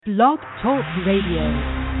Blog Talk Radio.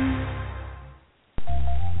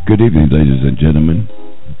 Good evening, ladies and gentlemen.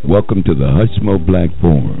 Welcome to the Hushmo Black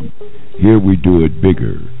Forum. Here we do it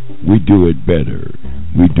bigger, we do it better,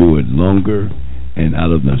 we do it longer, and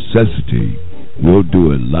out of necessity, we'll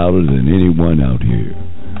do it louder than anyone out here.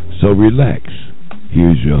 So relax.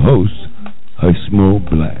 Here's your host, Hushmo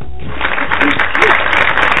Black.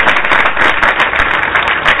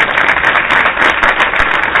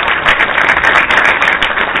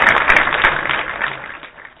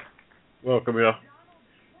 Welcome, y'all.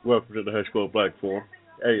 Welcome to the Hushmo Black Forum.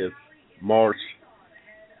 Hey, it's March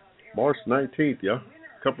 19th, y'all.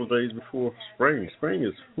 A couple of days before spring. Spring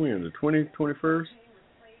is when? The 21st?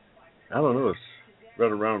 I don't know. It's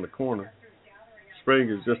right around the corner. Spring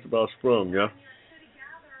is just about sprung, y'all.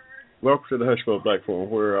 Welcome to the Hushmo Black Forum,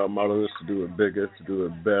 where our motto is to do it bigger, to do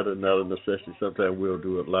it better, not a necessity. Sometimes we'll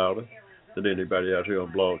do it louder than anybody out here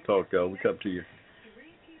on Blog Talk, y'all. We come to you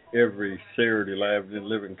every Saturday live in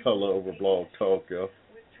living color over Blog Talk, y'all,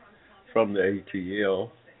 from the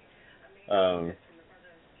ATL.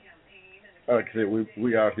 Like I said,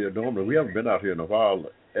 we out here normally. We haven't been out here in a while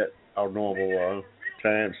at our normal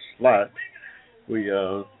time slot. We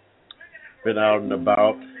been out and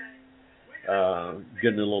about,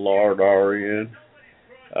 getting a little R&R in,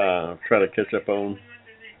 trying to catch up on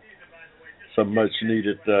some much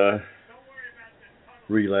needed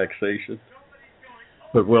relaxation.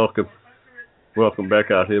 But welcome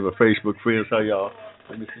back out here, my Facebook friends. How y'all?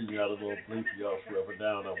 Let me see you out a little blink. Y'all up and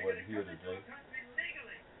down. I wasn't here today.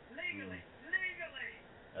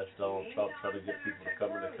 That's Donald Trump trying to get people to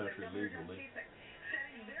come in the country legally.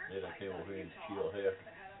 They done came over here and killed half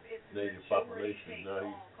the native population.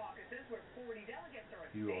 Now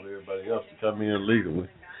he want everybody else to come in legally.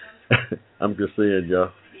 I'm just saying,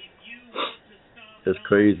 y'all. It's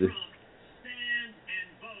crazy.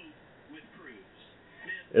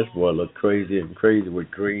 This boy look crazy and crazy with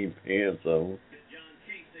green pants on.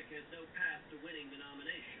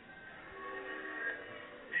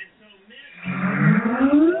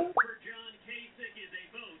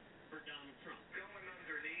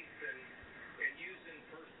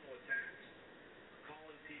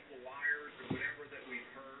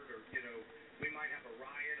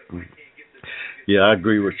 Yeah, I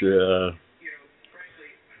agree with you,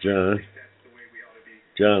 John.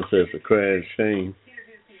 John says a crying shame.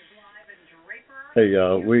 Hey,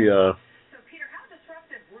 y'all, So, Peter, how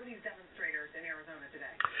disruptive were these demonstrators in Arizona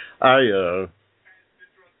today?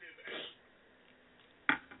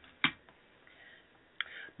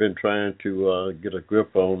 Been trying to get a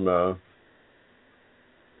grip on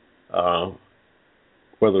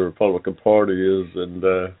where the Republican Party is, and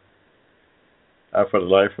I, for the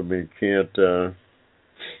life of me, can't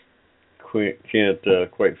quite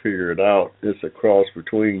figure it out. It's a cross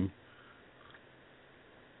between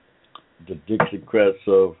the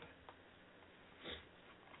Dixiecrats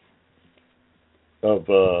of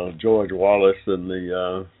George Wallace and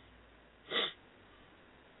the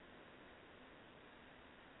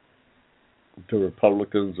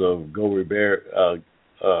Republicans of Goldwater,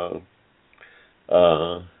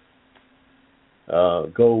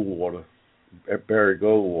 Barry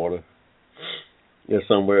Goldwater. It's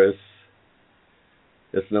somewhere.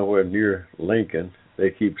 It's nowhere near Lincoln. They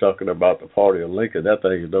keep talking about the party of Lincoln. That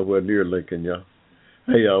thing is nowhere near Lincoln, y'all.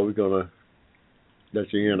 Hey, y'all, we're going to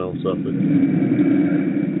let you in on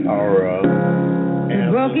something. Our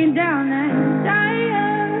broken down and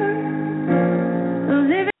tired of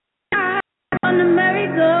living on the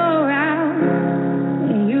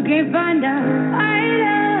merry-go-round. You can't find a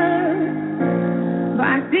fighter, but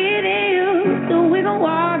I see it in you, so we gon'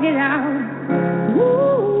 walk it out.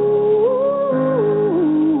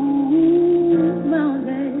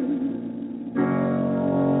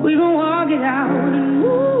 We gon' walk it out.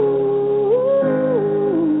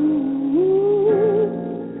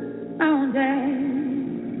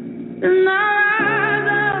 Mountain. And I rise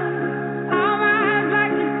up. All my eyes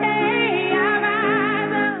like to say, I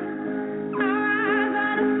rise up. I rise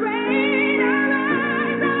unafraid. I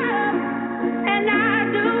rise up. And I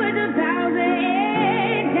do it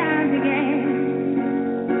 1,008 times again.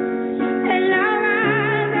 And I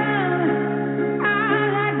rise up. I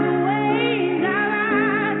like the waves. I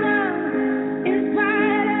rise up in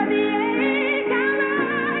spite of the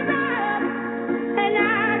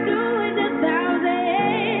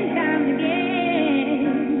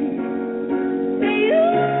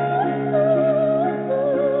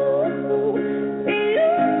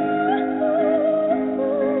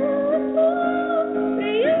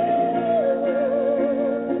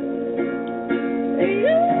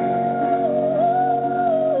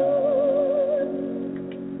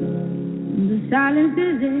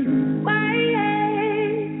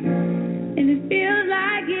quiet, and it feels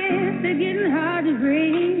like it's getting hard to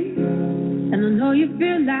breathe. And I know you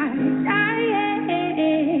feel like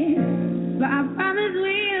dying, but I promise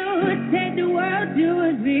we'll take the world to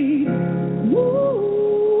its feet.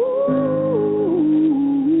 Ooh,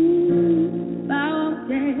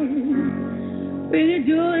 mountains, bring it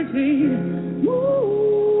to its feet.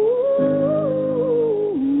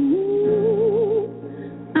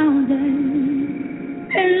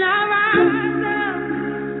 And I'll rise up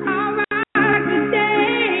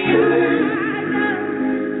today.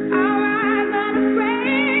 I'll rise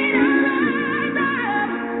unafraid. I'll rise up,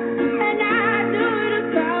 and I'll do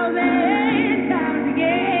it 1,000 times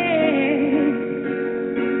again.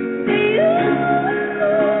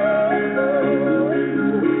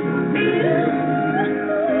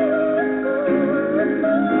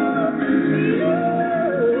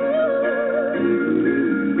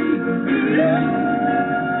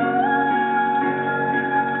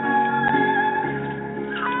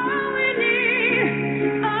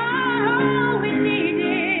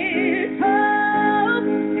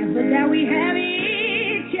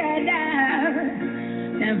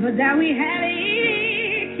 For that we have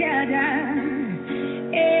each other,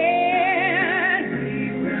 and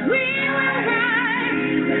we will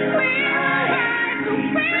rise, so we'll rise,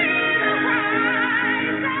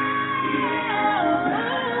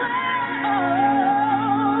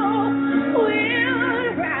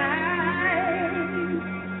 we'll rise.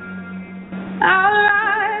 I'll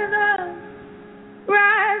rise up,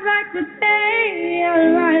 rise like the day,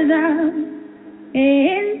 I'll rise up,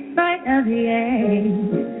 in spite of the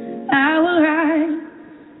age. I will rise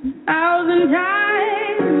 1,000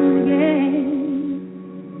 times again,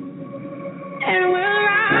 and we'll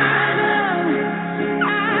rise up.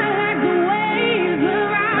 I like the waves will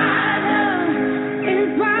rise up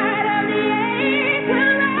in spite of the age.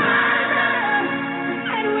 We'll rise up,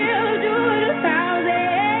 and we'll do it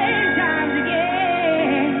 1,000 times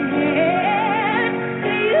again.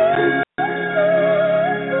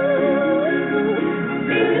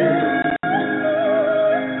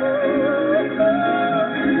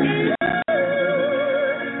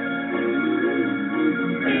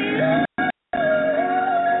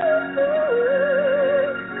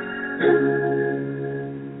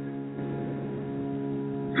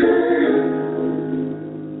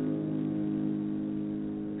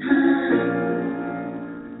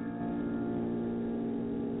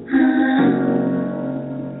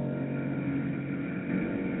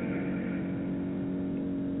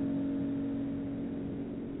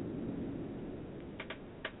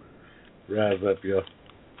 Rise up, y'all.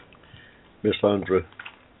 Miss Andra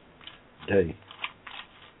Day.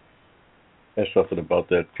 That's something about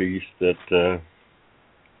that piece that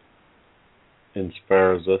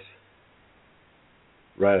inspires us.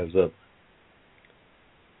 Rise up.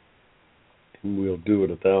 And we'll do it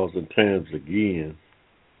 1,000 times again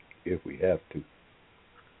if we have to.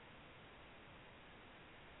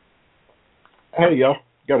 Hey, y'all.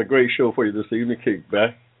 Got a great show for you this evening. Kick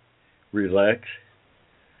back, relax,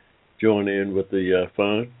 join in with the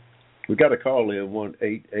fun. We got a call in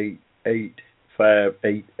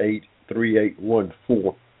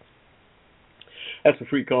 1-888-588-3814. That's a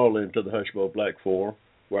free call in to the Hushmo Black Forum,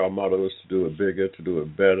 where our motto is to do it bigger, to do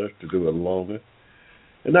it better, to do it longer.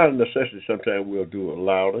 And not a necessity, sometimes we'll do it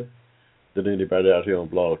louder than anybody out here on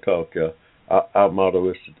Blog Talk. Our motto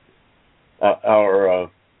is our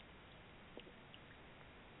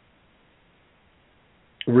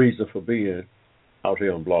reason for being out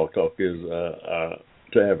here on Blog Talk is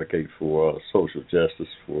to advocate for social justice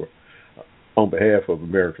on behalf of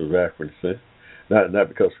America's African descent. Not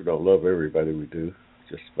because we don't love everybody we do,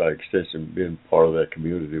 just by extension being part of that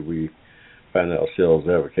community, we find ourselves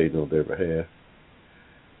advocating on their behalf.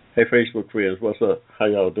 Hey, Facebook friends, what's up? How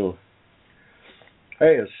y'all doing?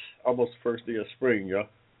 Hey, it's almost the first day of spring, y'all.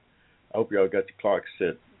 I hope y'all got your clocks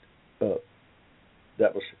set up.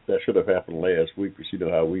 That should have happened last week, but you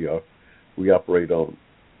know how we are. We operate on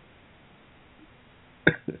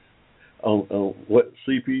on what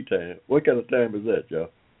CP time? What kind of time is that, y'all?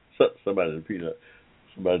 Somebody in the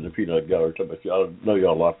peanut gallery talking about y'all know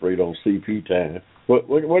y'all operate on CP time. What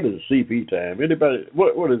is CP time? Anybody?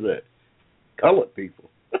 What is that? Colored people.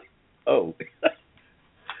 Oh,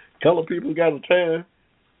 colored people got a time.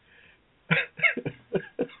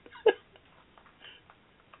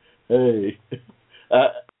 Hey,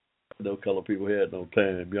 no colored people had no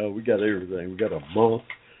time, y'all. We got everything. We got a month.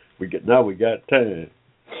 We got time.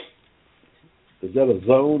 Is that a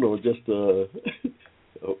zone or just is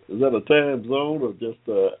that a time zone or just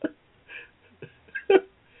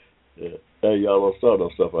yeah. Hey, y'all, don't start no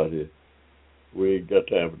stuff out here. We ain't got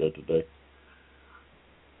time for that today.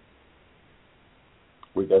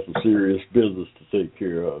 We got some serious business to take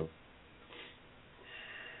care of.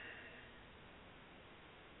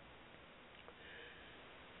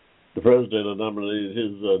 The president nominated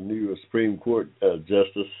his new Supreme Court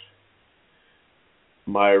Justice,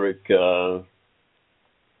 Myrick,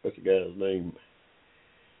 what's the guy's name?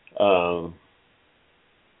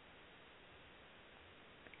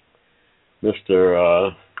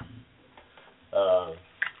 Mr.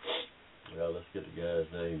 Well, let's get the guy's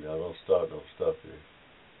name now. Don't start no stuff here.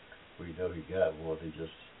 We know he got one. He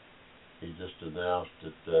just announced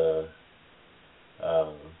it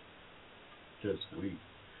this week.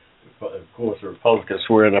 Of course, the Republicans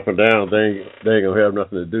swearing up and down they ain't gonna have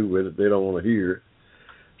nothing to do with it. They don't want to hear it.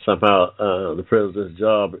 Somehow the president's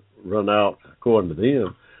job run out, according to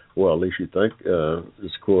them. Well, at least you think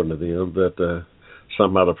it's according to them that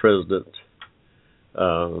somehow the president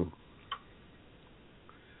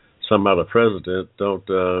don't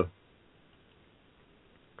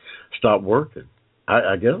stop working.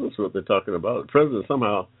 I guess that's what they're talking about. The president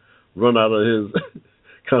somehow run out of his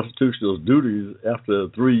constitutional duties after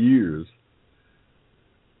 3 years.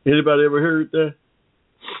 Anybody ever heard that?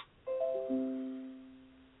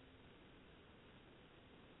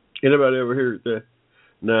 Anybody ever heard that?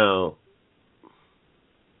 Now,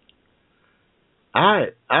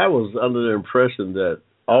 I was under the impression that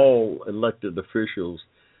all elected officials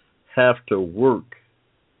have to work.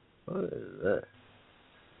 What is that?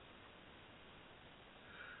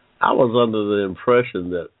 I was under the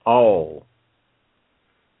impression that all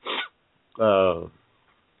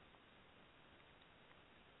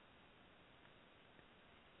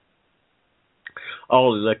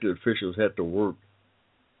elected officials had to work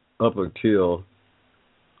up until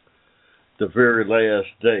the very last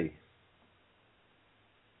day.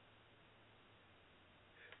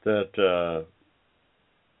 That,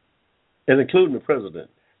 and including the president,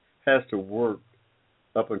 has to work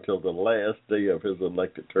up until the last day of his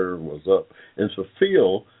elected term was up and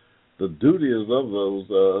fulfill the duties of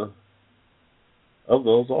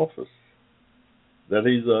those offices that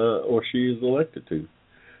he's or she is elected to.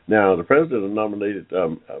 Now, the president nominated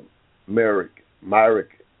Myrick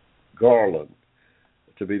Garland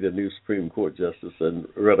to be the new Supreme Court justice, and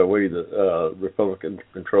right away the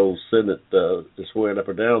Republican-controlled Senate is swearing up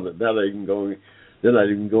and down that they're not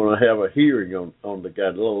even going to have a hearing on the guy,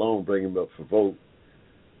 let alone bring him up for vote.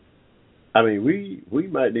 I mean, we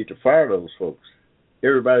might need to fire those folks.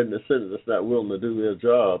 Everybody in the Senate that's not willing to do their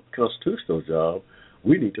job, constitutional job,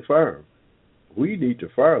 we need to fire them. We need to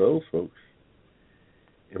fire those folks.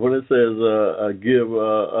 And when it says give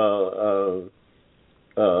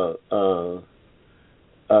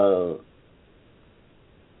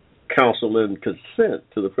counsel and consent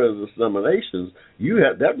to the president's nominations,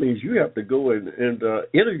 that means you have to go and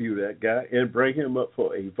interview that guy and bring him up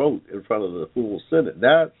for a vote in front of the full Senate.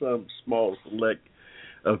 Not some small select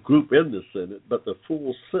group in the Senate, but the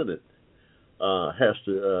full Senate has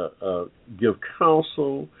to give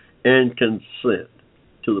counsel and consent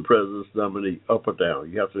to the president's nominee, up or down.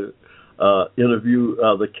 You have to interview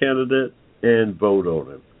the candidate and vote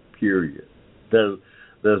on him, period.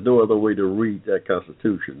 There's no other way to read that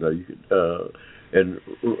Constitution. Now, you could, and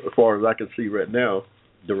as far as I can see right now,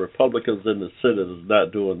 the Republicans in the Senate is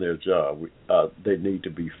not doing their job. They need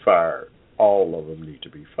to be fired. All of them need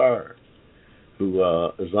to be fired. Who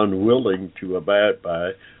is unwilling to abide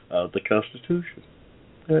by the Constitution?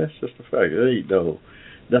 That's just a fact. There ain't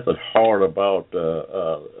nothing hard about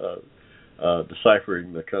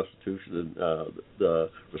deciphering the Constitution and the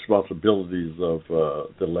responsibilities of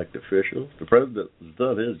the elected officials. The president has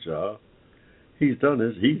done his job. He's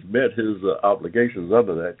met his obligations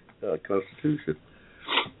under that Constitution.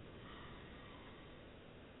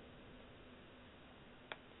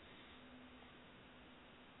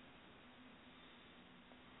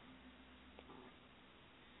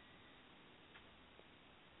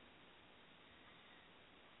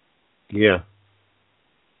 Yeah.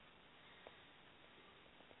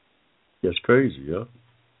 It's crazy, yeah.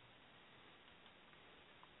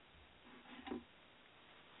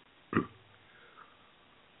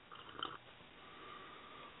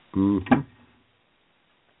 Mm-hmm.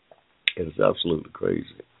 It is absolutely crazy.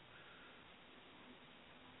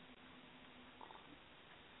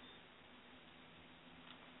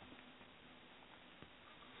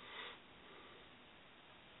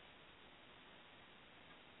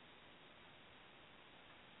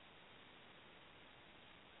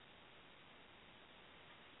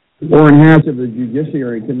 Warren Hatch of the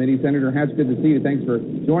Judiciary Committee. Senator Hatch, good to see you. Thanks for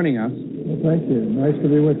joining us. Well, thank you. Nice to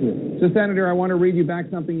be with you. So, Senator, I want to read you back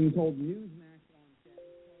something you told Newsmax on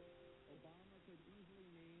Saturday. Obama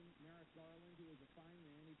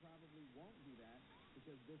probably won't do that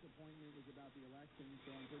because disappointment is about the election, so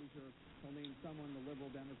I'm pretty sure he'll name someone the liberal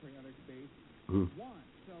Democratic base won.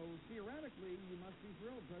 So theoretically, you must be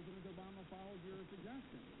thrilled President Obama followed your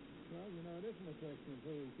suggestion. Well, it isn't a question of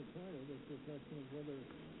who is appointed. It's a question of whether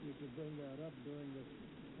you should bring that up during this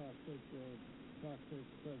toxic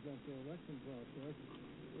presidential election process.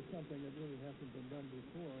 It's something that really hasn't been done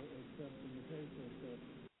before, except in the case of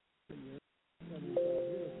 75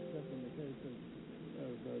 years, except in the case of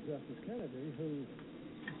Justice Kennedy, who,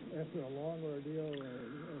 after a long ordeal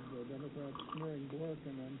of the Democrats smearing Bork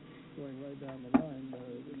and then going right down the line,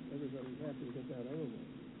 everybody's happy to get that over with.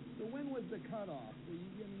 So when was the cutoff?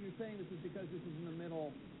 You're saying this is because this is in the middle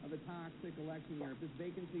of a toxic election year. If this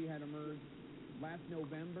vacancy had emerged last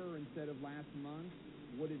November instead of last month,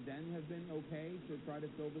 would it then have been okay to try to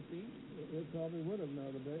fill the seat? It probably would have. Now,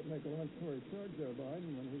 to make a long story short, Joe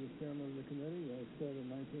Biden, when he was chairman of the committee, said in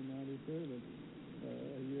 1992 that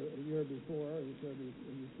a year before, he said he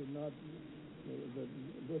should not, that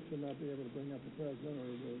Bush should not be able to bring up the president,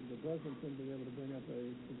 or the president shouldn't be able to bring up a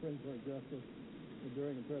Supreme Court justice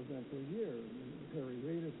during a presidential year. Harry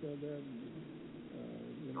Reid has said that.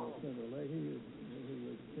 Senator Leahy, who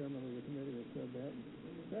was chairman of the committee, has said that.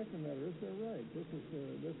 The fact of the matter is, they're right. This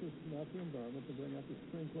is not the environment to bring up a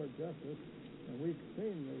Supreme Court justice, and we've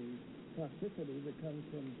seen the toxicity that comes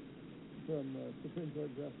from Supreme Court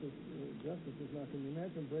justices. Now, can you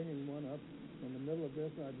imagine bringing one up in the middle of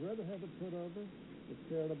this? I'd rather have it put over. It's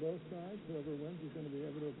fair to both sides. Whoever wins is going to be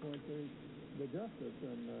able to appoint the justice.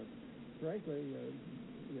 And frankly,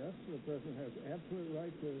 yes, the president has absolute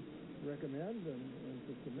right to recommend and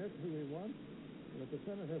to submit who he wants, but the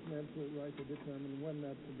Senate has an absolute right to determine when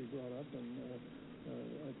that should be brought up. And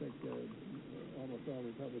I think almost all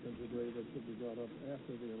Republicans agree that should be brought up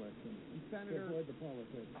after the election. Senator, to avoid the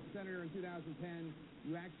politics. Senator, in 2010,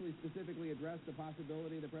 you actually specifically addressed the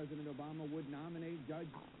possibility that President Obama would nominate Judge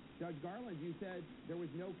Garland. You said there was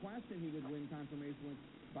no question he would win confirmation with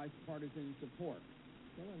bipartisan support.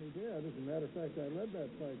 Well, and he did. As a matter of fact, I led that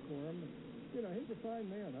fight for him. He's a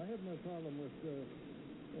fine man. I have no problem with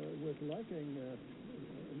liking,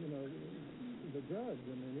 the judge.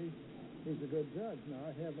 I mean, he's a good judge.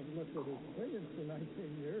 Now, I haven't looked at his opinions for 19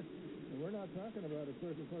 years, and we're not talking about a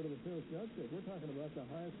certain court of appeals judgeship. We're talking about the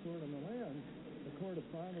highest court in the land, the court of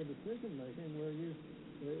final decision-making, where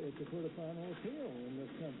it's a court of final appeal in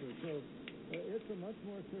this country. So it's a much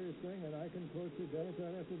more serious thing, and I can quote you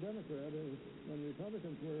Democrat after Democrat who, when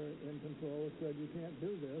Republicans were in control, said you can't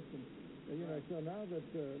do this. And so now that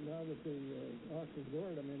the ox is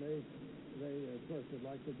gored, I mean, they of course would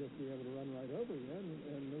like to just be able to run right over you,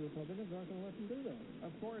 and the Republicans aren't going to let them do that.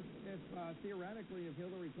 Of course, if theoretically, if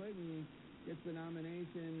Hillary Clinton gets the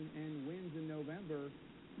nomination and wins in November,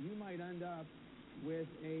 you might end up with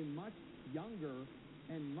a much younger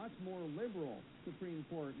and much more liberal Supreme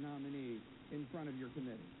Court nominee in front of your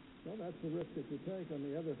committee. Well, that's the risk that you take. On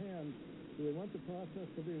the other hand, do we want the process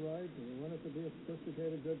to be right? Do we want it to be a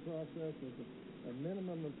sophisticated, good process with a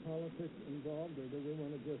minimum of politics involved, or do we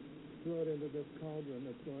want to just throw it into this cauldron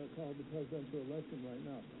that's called the presidential election right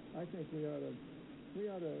now? I think we ought to.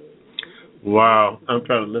 Wow, I'm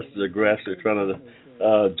trying to listen to Grassley trying to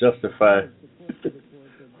justify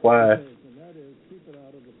why. And that is keep it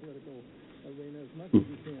out of the political arena as much as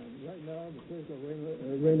you can. Right now, the political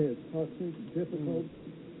arena is toxic, difficult,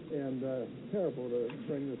 and terrible to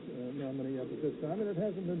bring this nominee up at this time. And it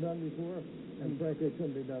hasn't been done before, and frankly, it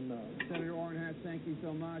shouldn't be done now. Senator Orrin Hatch, thank you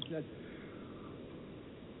so much.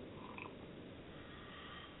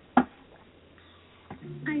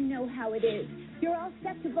 I know how it is. You're all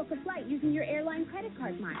set to book a flight using your airline credit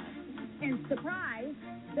card miles. And surprise,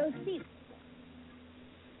 those seats.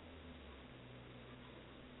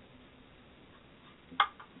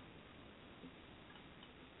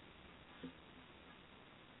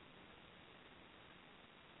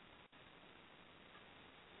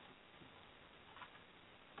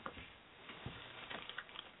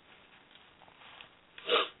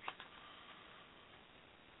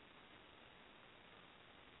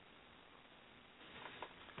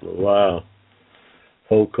 Wow.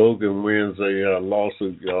 Hulk Hogan wins a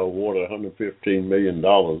lawsuit awarded $115 million.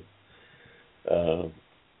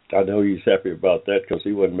 I know he's happy about that because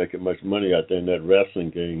he wasn't making much money out there in that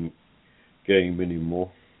wrestling game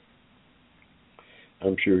anymore.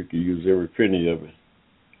 I'm sure he could use every penny of it.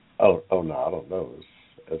 Oh no, I don't know.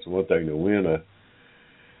 That's one thing to win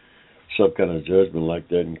some kind of judgment like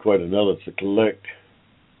that, and quite another to collect.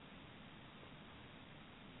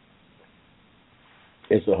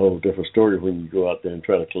 It's a whole different story when you go out there and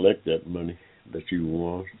try to collect that money that you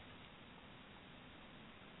won.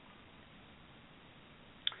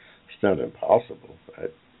 It's not impossible.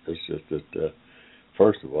 It's just that,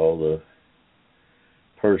 first of all, the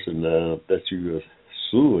person that you are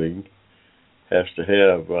suing has to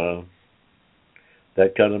have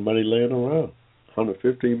that kind of money laying around.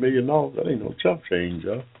 $115 million, that ain't no chump change,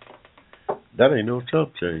 y'all. That ain't no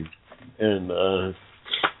chump change. And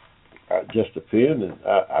just depending,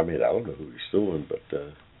 I mean, I don't know who he's suing, but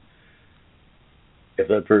if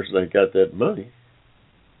that person ain't got that money,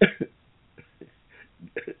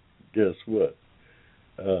 guess what?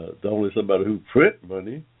 The only somebody who print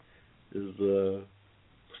money is the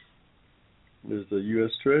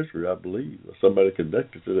U.S. Treasury, I believe, or somebody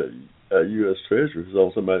connected to that U.S. Treasury is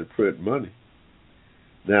on somebody print money.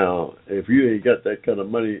 Now, if you ain't got that kind of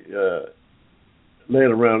money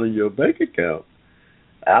laying around in your bank account,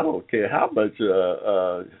 I don't care how much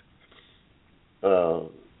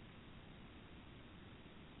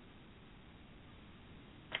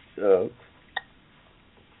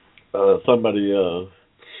somebody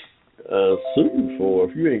sue you for.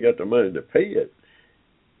 If you ain't got the money to pay it,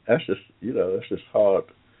 that's just hard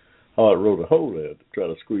road to hoe there to try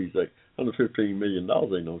to squeeze that $115 million.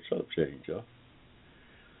 Ain't no chump change, y'all.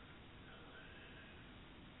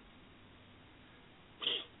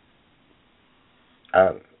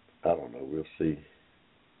 I don't know. We'll see.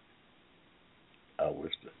 I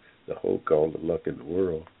wish the whole all the luck in the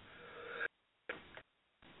world.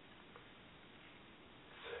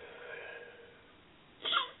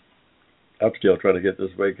 I'm still trying to get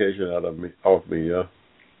this vacation off me, y'all.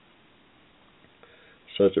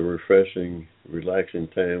 Such a refreshing, relaxing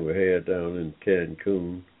time we had down in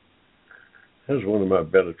Cancun. That was one of my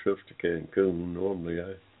better trips to Cancun. Normally,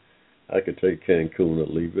 I could take Cancun or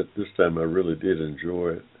leave it. This time, I really did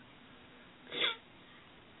enjoy it.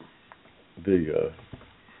 The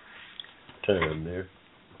time there.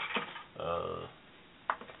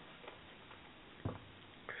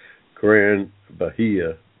 Grand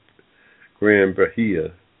Bahia,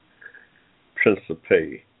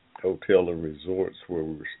 Principe Hotel and Resorts where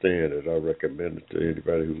we were staying at. I recommend it to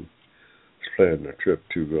anybody who's planning a trip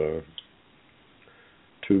to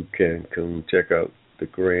Cancun. Check out the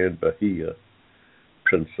Grand Bahia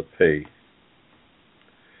Principe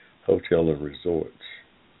Hotel and Resorts.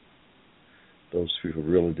 Those people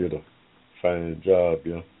really did a fine job,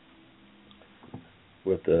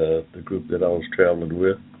 with the group that I was traveling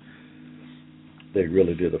with. They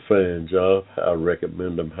really did a fine job. I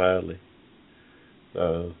recommend them highly.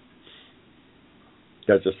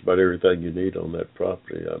 Got just about everything you need on that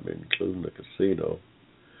property. I mean, including the casino.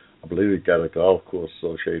 I believe it got a golf course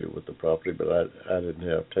associated with the property, but I didn't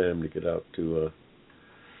have time to get out to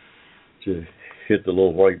hit the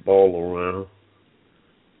little white ball around.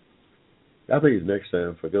 I think next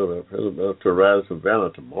time if I go to Rise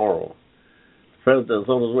Savannah tomorrow. The president's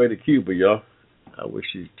on his way to Cuba, y'all. I wish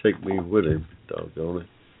he'd take me with him, doggone it.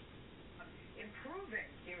 Improving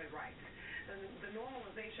human rights. The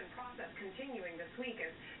normalization process continuing this week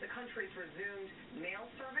as the country's resumed mail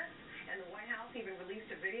service, and the White House even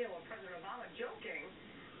released a video of President Obama joking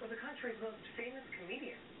with the country's most famous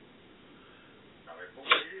comedian. A ver,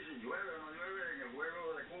 ¿cómo dice? ¿Llueve o no llueve en el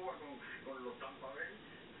juego de Cuba con los Tampa Bay?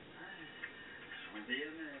 Eso me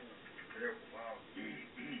tiene preocupado.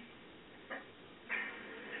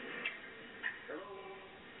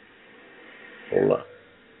 Hola.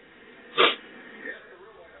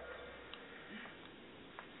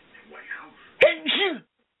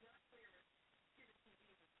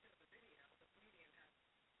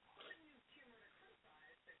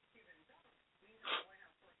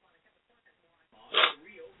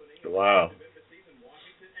 Wow. This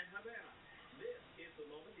is the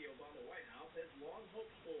moment the Obama White House has long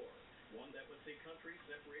hoped for. One that would see countries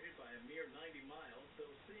separated by a mere 90 miles, so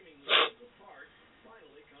seemingly miles apart,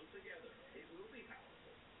 finally come together. It will be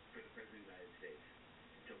powerful for the President of the United States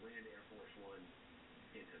to land Air Force One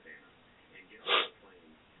in Havana and get on the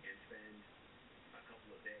plane and spend a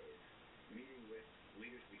couple of days meeting with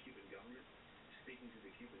leaders of the Cuban government, speaking to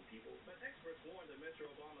the Cuban people. But experts warn that Mr.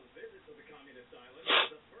 Obama's visit to the communist island,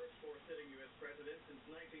 the first for a sitting U.S. president since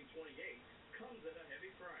 1928, comes at a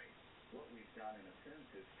heavy price. What we've done, in a sense,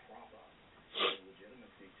 is prop up the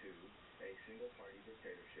legitimacy to a single-party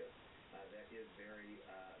dictatorship that is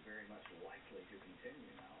very much likely to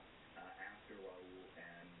continue now after Raul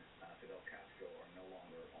and Fidel Castro are no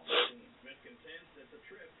longer on the scene. Smith contends that the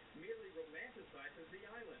trip merely romanticizes the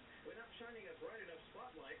island without shining a bright enough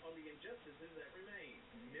spotlight on the injustices that remain.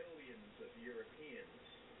 Millions of Europeans,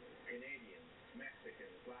 Canadians,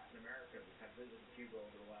 Mexicans, Latin Americans have visited Cuba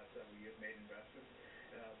over the last several years, made investments.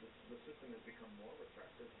 The system has become more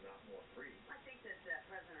repressive, not more free. I think that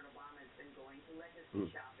President Obama has been going to legacy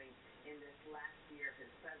shopping in this last year of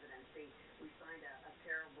his presidency. We signed a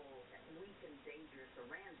terrible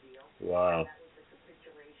Iran deal. Wow. That was the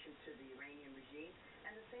capitulation to the Iranian regime.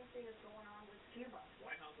 And the same thing is going on with Cuba.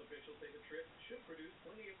 White House officials say the trip should produce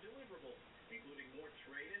plenty of deliverables, including more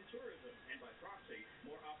trade and tourism, and by proxy,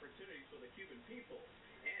 more opportunities for the Cuban people,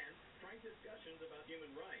 and frank discussions about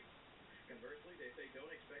human rights. Conversely, they say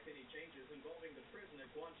don't expect any changes involving the prison at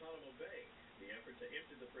Guantanamo Bay. The effort to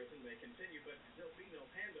empty the prison may continue, but there'll be no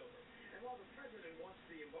handover. And while the president wants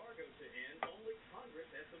the embargo to end, only Congress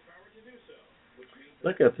has the power to do so, which means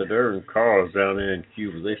Look at the darn cars down there in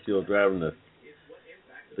Cuba. They still driving the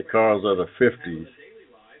cars of the 50s.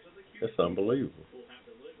 That's unbelievable. will have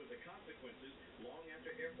to live with the consequences long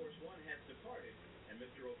after Air Force One has departed and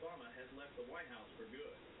Mr. Obama has left the White House for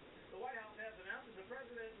good. The White House has announced that the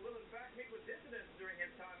president will in fact meet with dissidents during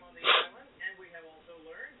his time on the island, and we have also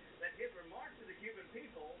learned that his remarks to the Cuban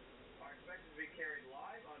people are expected to be carried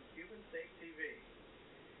live on Cuban state TV.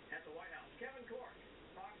 At the White House, Kevin Cork,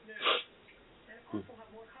 Fox News. And also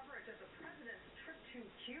have more coverage of the president's trip to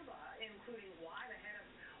Cuba, including why the head of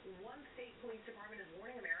one state police department is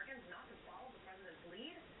warning Americans not to follow the president's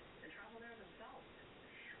lead and travel there themselves.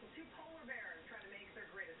 Well, two polar bears trying to make their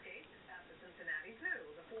great escape at the Cincinnati Zoo.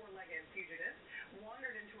 The four-legged fugitive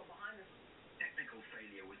wandered into a behind-the Technical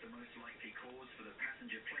failure was the most likely cause for the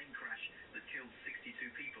passenger plane crash that killed 62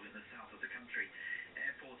 people in the south of the country.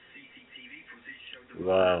 Airport CCTV footage showed the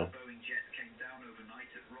Boeing jet came down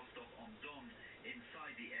overnight at Rostov-on-Don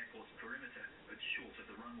inside the airport's perimeter, but short of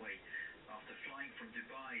the runway. After flying from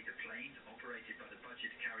Dubai, the plane, operated by the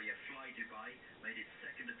budget carrier Fly Dubai, made its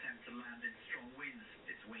second attempt to land in strong winds.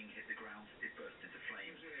 Its wing hit the ground. It burst into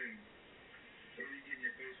flames.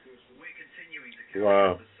 We're continuing to carry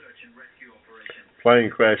out the search and rescue operation. Plane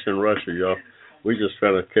crash in Russia, y'all. We just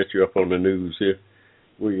trying to catch you up on the news here.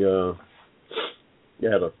 We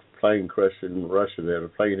had a plane crash in Russia there. The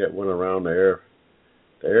plane that went around the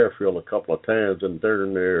airfield a couple of times, and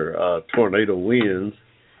during their tornado winds.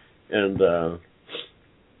 And I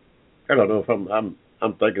don't know if I'm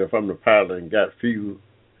thinking if I'm the pilot and got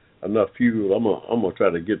enough fuel, I'm gonna try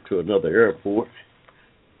to get to another airport.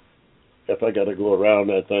 If I got to go around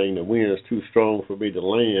that thing, the wind's too strong for me to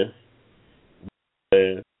land.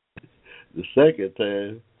 And the second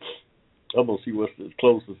time, I'm gonna see what's the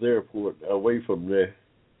closest airport away from there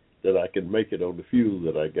that I can make it on the fuel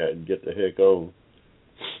that I got and get the heck on.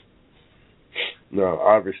 Now,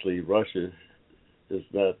 obviously, Russia is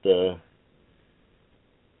not the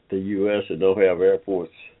U.S. and don't have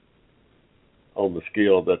airports on the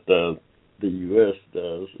scale that the U.S.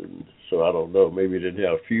 does, and so I don't know. Maybe they didn't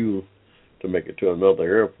have fuel to make it to another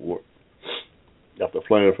airport after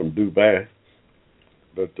flying from Dubai,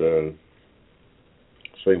 but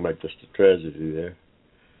seemed like just a tragedy there.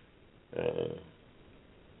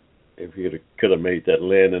 If he could have made that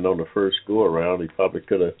landing on the first go around, they probably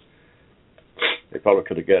could have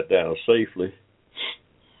got down safely.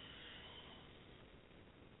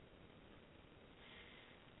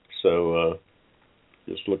 So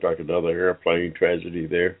just looked like another airplane tragedy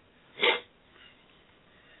there.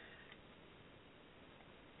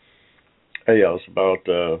 Hey, y'all, it's about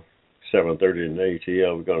 7:30 in the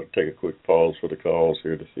ATL. We're going to take a quick pause for the calls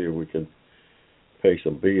here to see if we can pay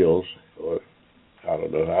some bills. Or I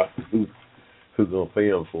don't know who's going to pay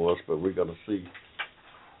them for us, but we're going to see.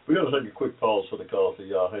 We're going to take a quick pause for the calls, so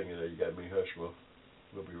y'all hang in there. You got me, Hushmo.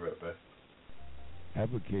 We'll be right back.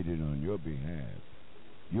 Advocated on your behalf.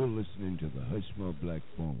 You're listening to the Hushmo Black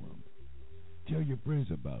Forum. Tell your friends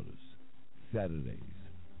about us. Saturdays,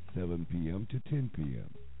 7 p.m. to 10 p.m.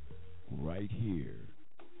 right here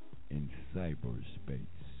in cyberspace.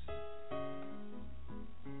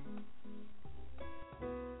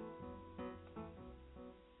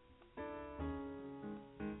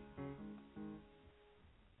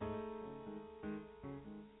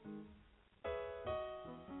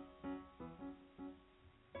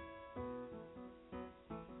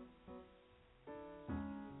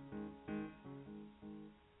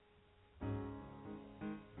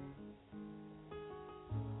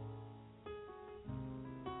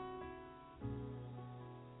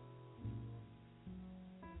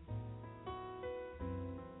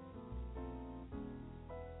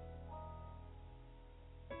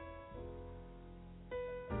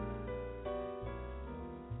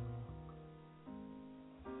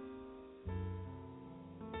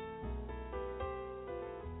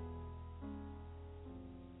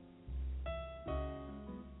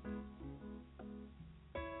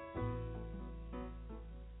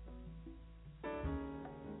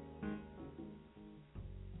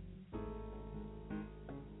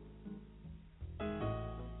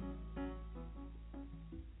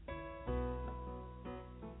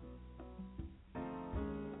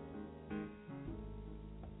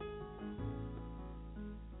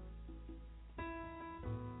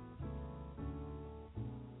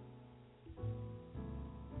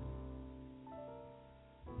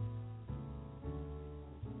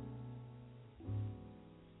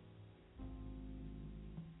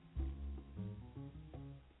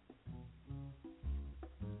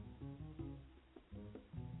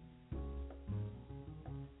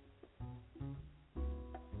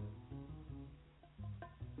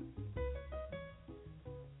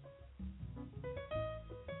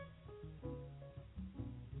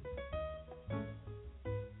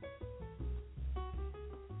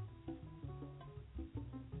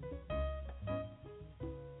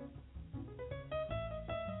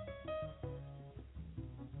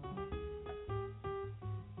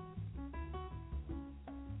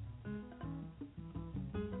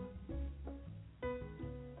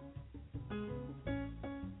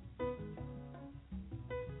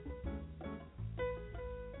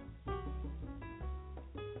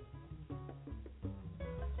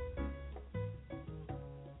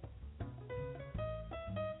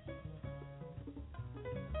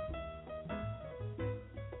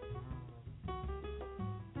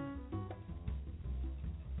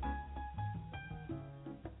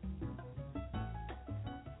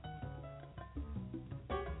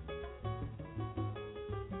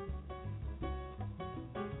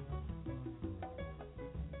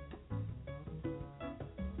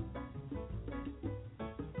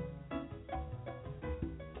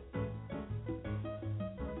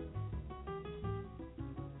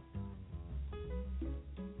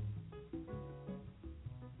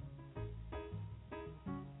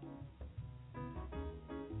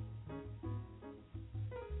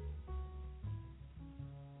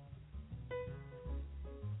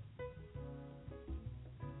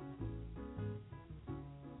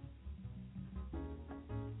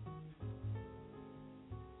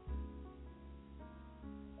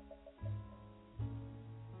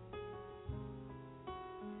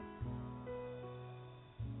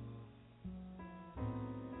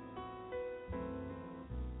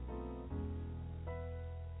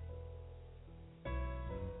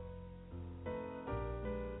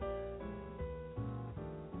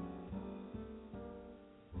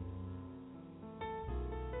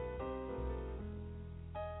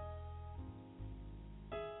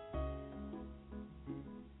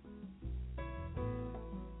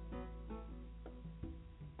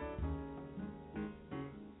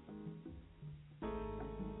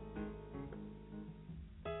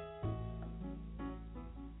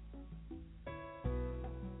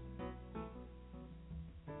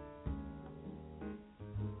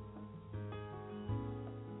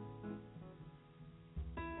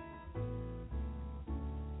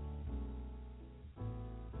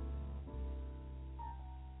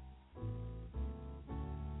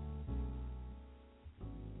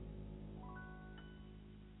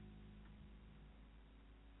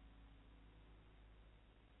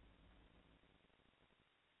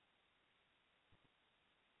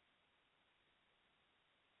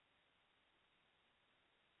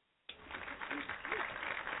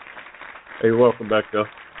 Hey, welcome back, y'all.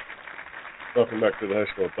 Welcome back to the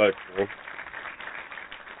Hushmo platform.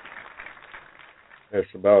 It's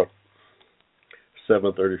about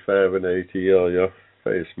 7:35 in the ATL, y'all.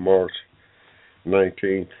 It's March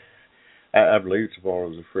 19th. I believe tomorrow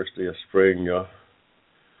is the first day of spring, y'all.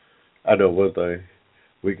 I know one thing.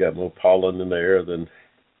 We got more pollen in the air than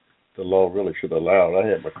the law really should allow. I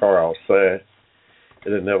had my car outside,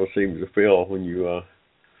 and it never seems to fail when you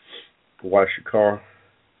wash your car.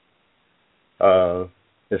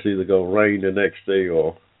 It's either going to rain the next day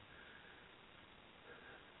or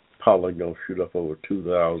pollen going to shoot up over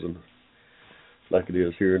 2,000 like it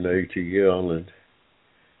is here in the ATL. And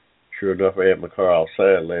sure enough, I had my car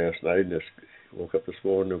outside last night and just woke up this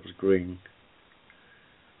morning, it was green.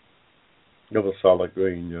 It was solid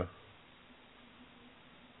green,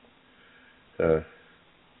 yeah.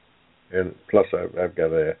 And plus I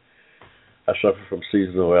suffer from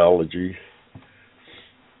seasonal allergy.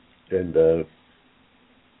 And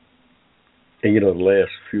you know, the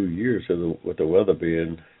last few years with the weather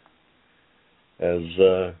being as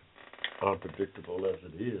unpredictable as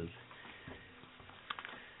it is,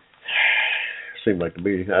 seemed like to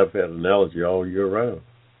me I've had an allergy all year round.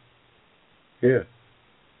 Yeah,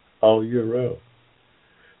 all year round.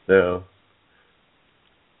 Now,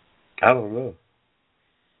 I don't know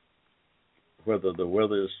whether the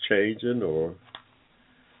weather is changing or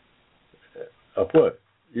what,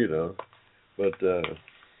 you know, but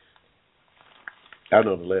I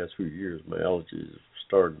know the last few years my allergies are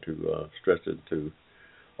starting to stretch into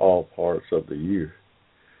all parts of the year,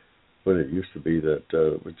 when it used to be that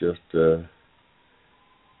it would just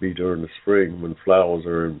be during the spring when flowers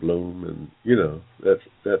are in bloom, and you know, that's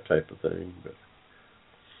that type of thing. But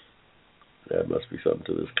that must be something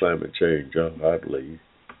to this climate change, I believe.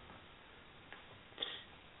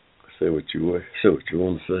 Say what you want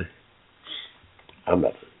to say. I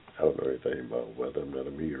don't know anything about weather. I'm not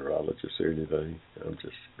a meteorologist or anything. I'm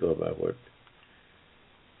just going by what,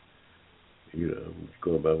 you know, I'm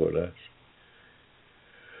going by what I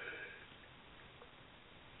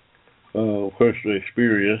personal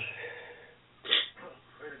experience.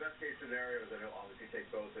 In the best case scenario, then it'll obviously take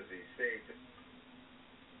both of these states.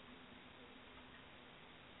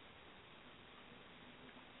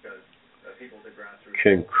 Because people at the grassroots.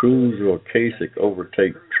 Can Cruz or Kasich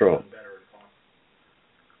overtake Trump?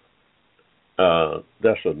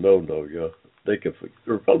 That's a no-no, yo. The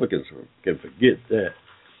Republicans can forget that.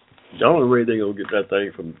 The only way they're gonna get that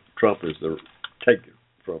thing from Trump is to take it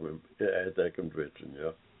from him at that convention,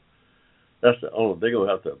 yo. That's the only. They're gonna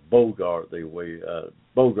have to bogart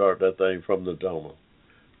that thing from the donor.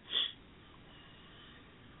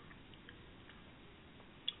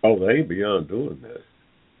 Oh, they ain't beyond doing that.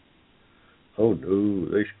 Oh no,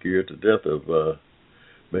 they scared to death of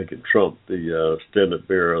making Trump the standard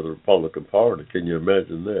bearer of the Republican Party. Can you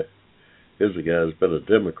imagine that? Here's a guy who's been a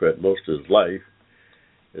Democrat most of his life,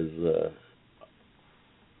 is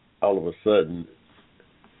all of a sudden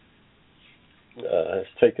has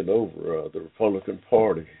taken over the Republican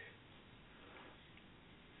Party.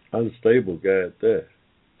 Unstable guy at that.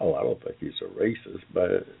 Oh, I don't think he's a racist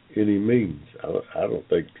by any means. I don't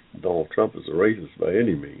think Donald Trump is a racist by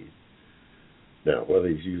any means. Now, whether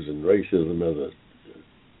he's using racism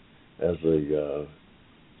as a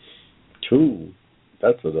tool,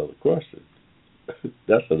 that's another question.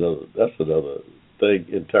 That's another thing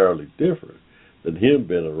entirely different than him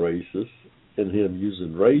being a racist and him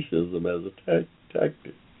using racism as a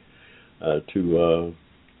tactic to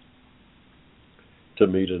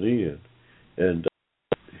meet an end. And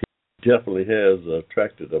he definitely has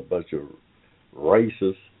attracted a bunch of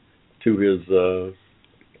racists to his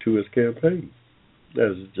campaign.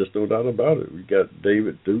 There's just no doubt about it. We got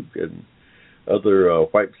David Duke and other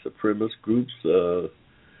white supremacist groups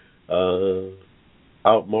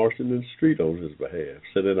out marching in the street on his behalf,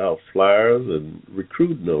 sending out flyers and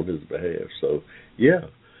recruiting on his behalf. So, yeah,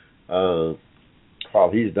 while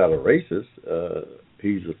he's not a racist,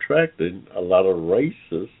 he's attracting a lot of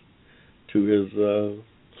racists to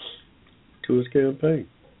his campaign.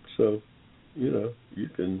 So, you know, you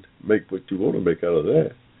can make what you want to make out of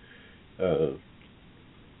that.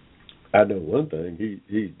 I know one thing,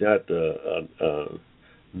 he's not a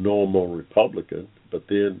normal Republican, but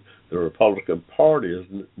then the Republican Party is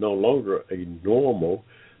no longer a normal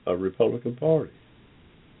Republican Party.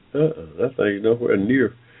 That thing nowhere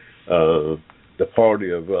near the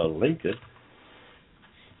party of Lincoln.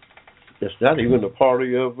 It's not even the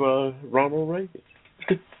party of Ronald Reagan.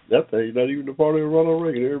 That thing not even the party of Ronald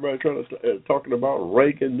Reagan. Everybody trying to talking about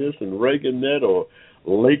Reagan this and Reagan that, or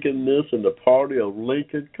Lincoln this and the party of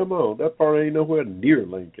Lincoln. Come on, that party ain't nowhere near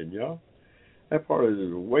Lincoln, y'all. That party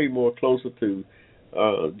is way more closer to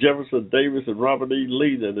Jefferson Davis and Robert E.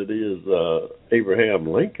 Lee than it is Abraham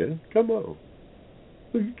Lincoln. Come on.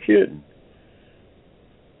 Are you kidding?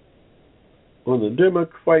 When the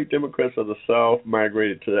white Democrats of the South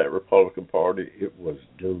migrated to that Republican Party, it was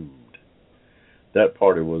doomed. That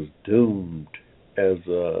party was doomed as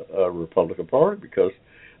a Republican Party because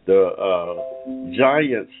the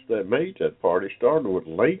giants that made that party, starting with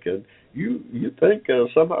Lincoln, you think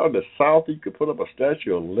somehow in the South you could put up a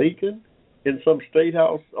statue of Lincoln in some state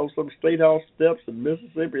house, on some state house steps in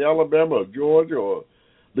Mississippi, Alabama, or Georgia, or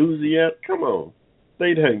Louisiana? Come on,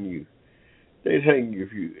 they'd hang you. They'd hang you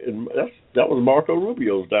if you. And that was Marco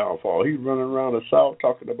Rubio's downfall. He's running around the South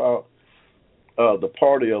talking about the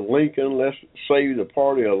party of Lincoln. Let's save the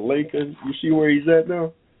party of Lincoln. You see where he's at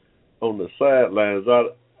now? On the sidelines,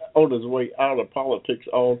 on his way out of politics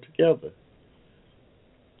altogether.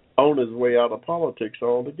 On his way out of politics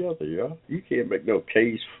altogether, yeah. You can't make no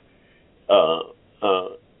case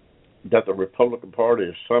that the Republican Party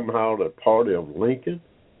is somehow the party of Lincoln.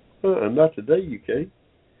 Not today, you can't.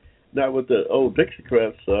 Not with the old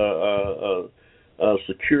Dixiecrats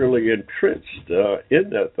securely entrenched in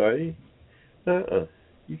that thing.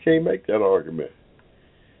 You can't make that argument.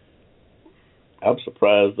 I'm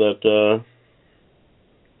surprised that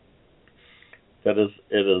it has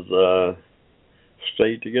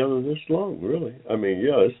stayed together this long, really. I mean,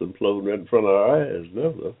 yeah, it's imploding right in front of our eyes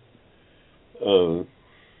now, though.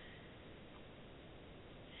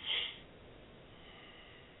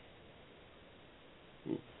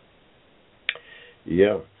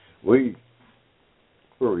 Yeah, where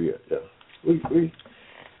we at? Yeah, we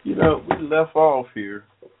we left off here.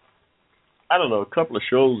 I don't know, a couple of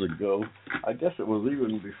shows ago. I guess it was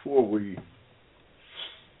even before we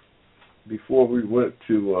went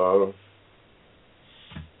to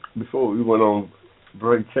before we went on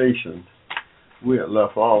vacation. We had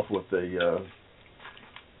left off with a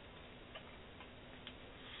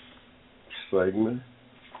segment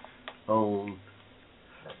on.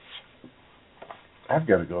 I've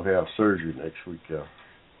got to go have surgery next week, y'all.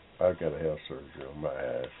 I've got to have surgery on my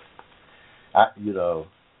ass.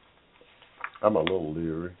 I'm a little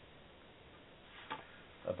leery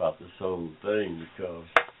about this whole thing because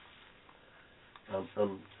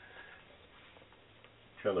I'm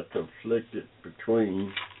kind of conflicted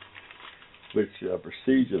between which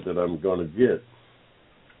procedure that I'm going to get.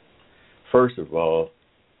 First of all,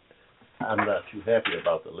 I'm not too happy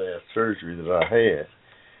about the last surgery that I had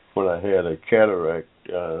when I had a cataract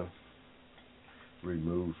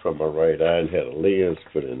removed from my right eye and had a lens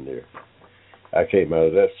put in there. I came out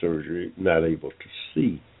of that surgery not able to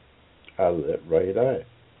see out of that right eye.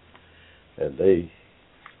 And they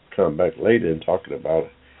come back later and talking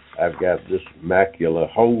about I've got this macular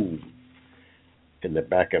hole in the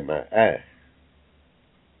back of my eye.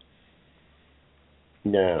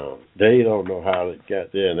 Now, they don't know how it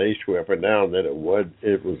got there, and they swear up and down that it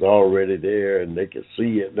was already there and they could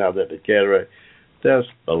see it now that the cataract. That's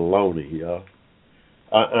baloney, y'all.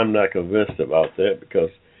 I'm not convinced about that because,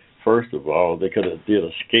 first of all, they could have did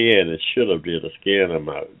a scan and should have did a scan of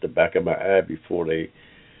the back of my eye before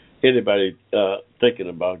anybody thinking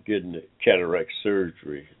about getting cataract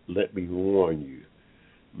surgery. Let me warn you.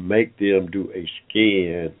 Make them do a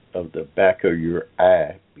scan of the back of your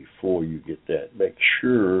eye before you get that. Make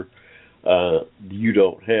sure you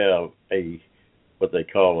don't have what they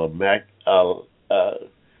call a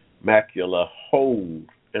macular hole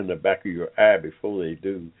in the back of your eye before they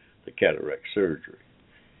do the cataract surgery.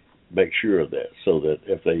 Make sure of that so that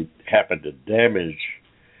if they happen to damage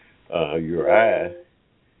your eye,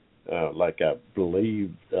 like I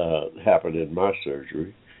believe happened in my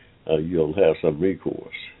surgery, you'll have some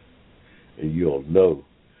recourse, and you'll know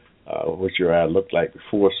what your eye looked like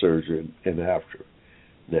before surgery and after.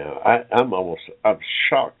 Now, I'm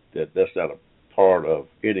shocked that that's not a part of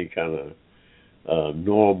any kind of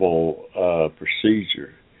normal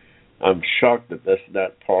procedure. I'm shocked that that's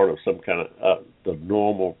not part of some kind of the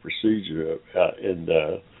normal procedure in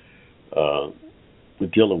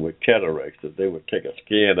dealing with cataracts, that they would take a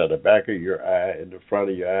scan of the back of your eye and the front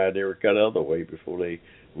of your eye and every kind of other way before they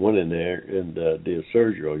went in there and did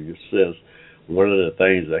surgery on you. It says one of the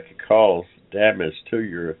things that could cause damage to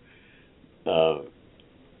your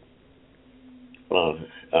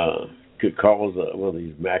could cause one of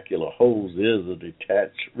these macular holes is a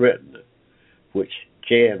detached retina, which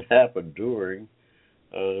can happen during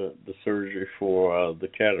the surgery for the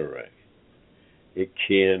cataract. It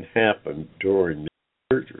can happen during the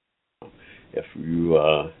surgery. If you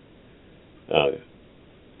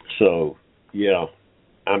so yeah,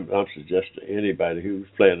 I'm suggesting anybody who's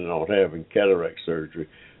planning on having cataract surgery,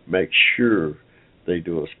 make sure they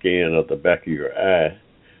do a scan of the back of your eye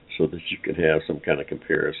so that you can have some kind of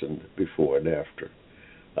comparison before and after.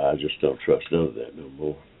 I just don't trust none of that no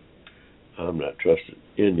more. I'm not trusting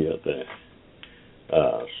any of that.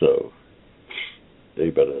 So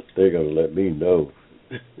they're gonna let me know.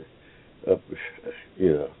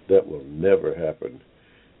 That will never happen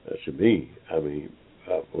to me. I mean,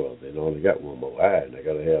 well, they only got one more eye, and I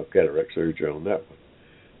got to have cataract surgery on that one.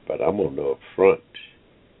 But I'm gonna know up front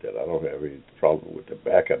that I don't have any problem with the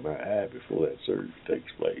back of my eye before that surgery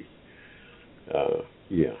takes place.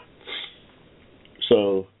 Yeah.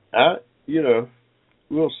 So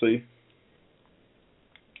we'll see.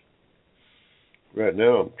 Right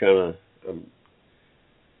now,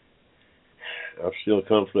 I'm still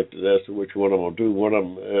conflicted as to which one I'm gonna do. One of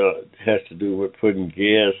them has to do with putting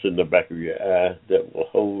gas in the back of your eye that will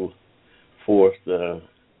hold forth the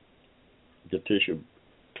tissue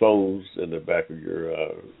closed in the back of your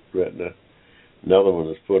retina. Another one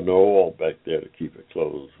is putting oil back there to keep it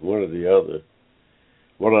closed. One of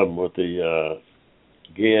them with the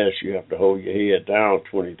gas, you have to hold your head down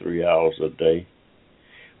 23 hours a day,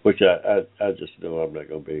 which I just know I'm not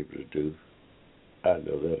going to be able to do. I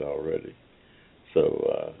know that already.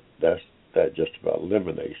 So that just about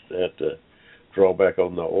eliminates that. The drawback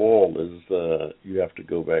on the oil is you have to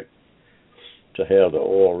go back to have the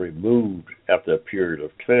oil removed after a period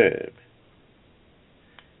of time.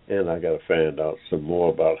 And I got to find out some more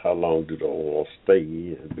about how long do the oil stay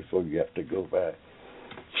in before you have to go back.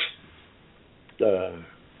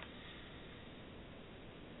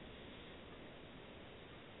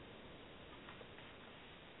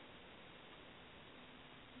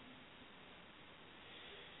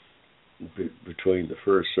 Between the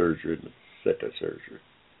first surgery and the second surgery.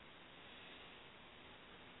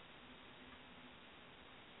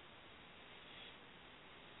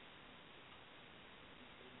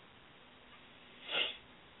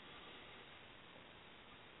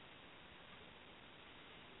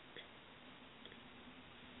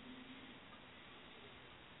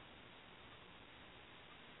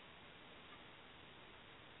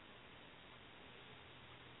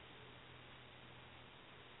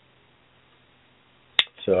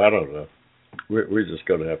 So I don't know. We're just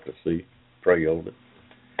going to have to see, pray on it.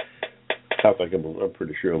 I'm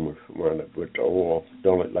pretty sure I'm going to wind up with the oil.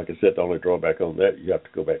 Like I said, the only drawback on that, you have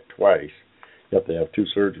to go back twice. You have to have two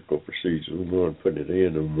surgical procedures, one putting it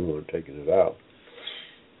in and one taking it out.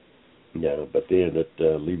 Yeah, but then it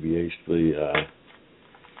alleviates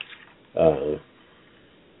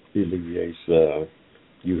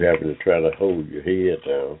you having to try to hold your head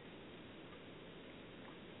down.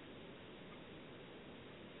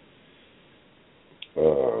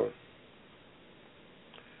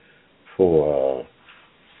 For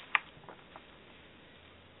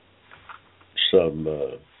some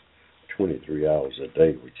 23 hours a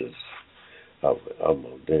day, which is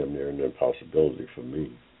almost damn near an impossibility for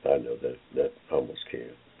me. I know that almost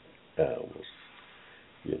can't.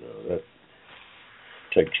 That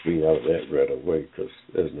takes me out of that right away because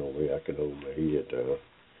there's no way I can hold my head down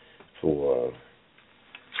for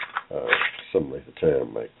some length of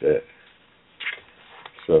time like that.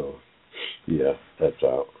 So, yeah, that's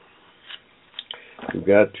out. We've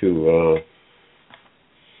got to,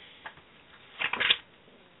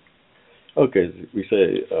 okay, we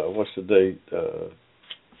say, what's the date?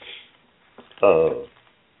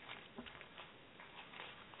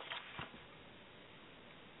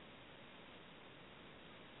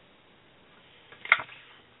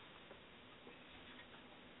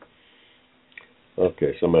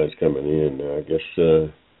 Okay, somebody's coming in now. I guess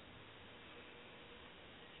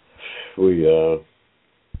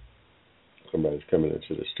somebody's coming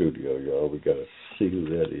into the studio, y'all. We got to see who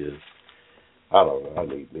that is. I don't know. I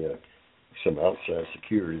need some outside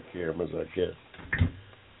security cameras, I guess.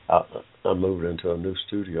 I'm moving into a new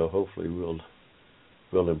studio. Hopefully,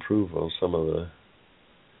 we'll improve on some of the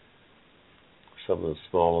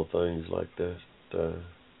smaller things like that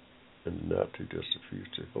in the not too distant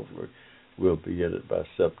future. Hopefully, we'll be in it by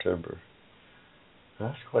September.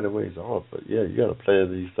 That's quite a ways off, but yeah, you got to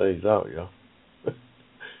plan these things out, y'all.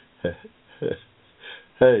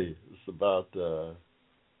 Hey, it's about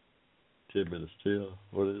 10 minutes till.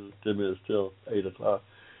 What is it? 10 minutes till 8 o'clock.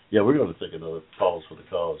 Yeah, we're going to take another pause for the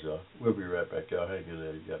calls, y'all. We'll be right back, y'all. Hang in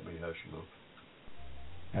there. You got me, Hushmo.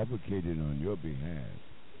 Advocated on your behalf.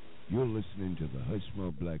 You're listening to the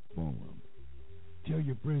Hushmo Black Forum. Tell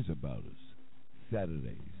your friends about us.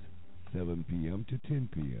 Saturdays, 7 p.m. to 10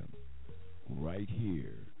 p.m. Right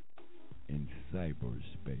here in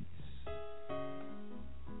cyberspace.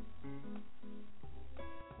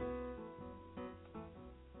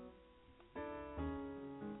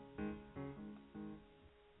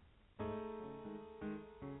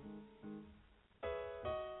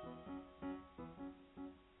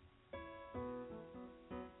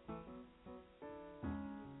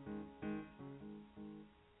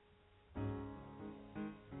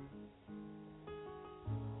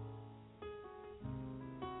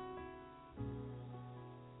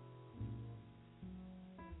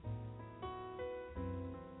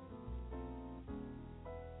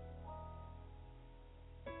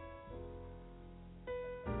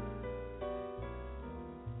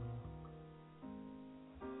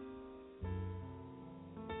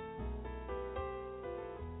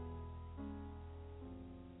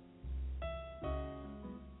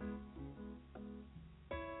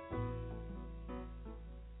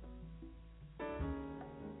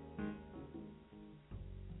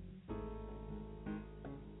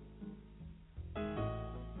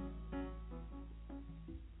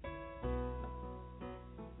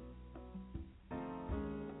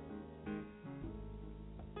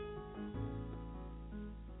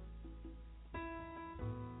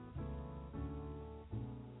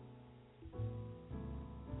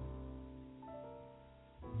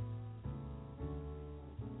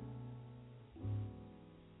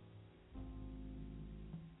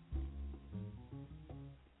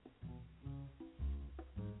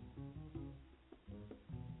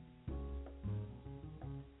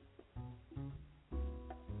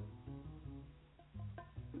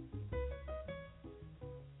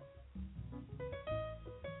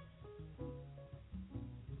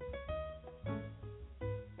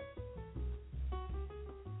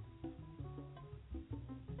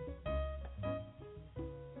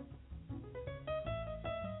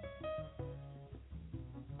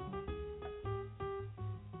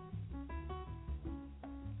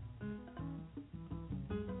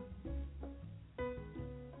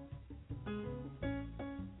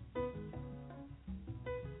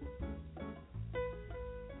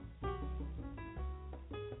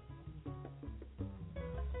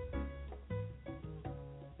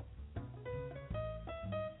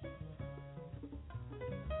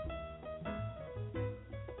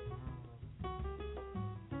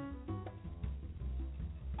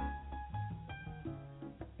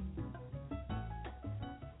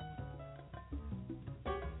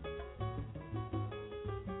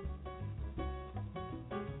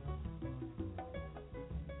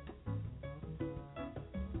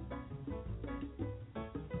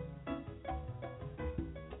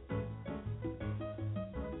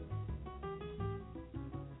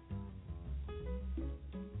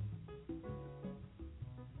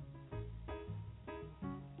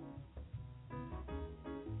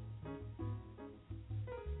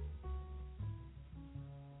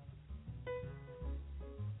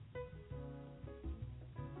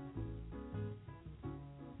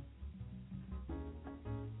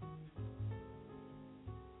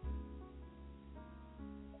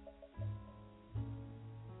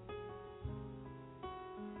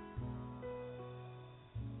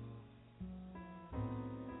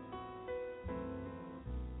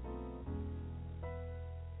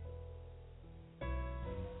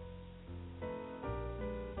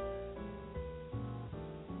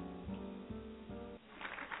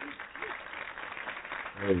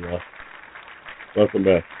 Hey, welcome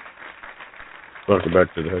back. Welcome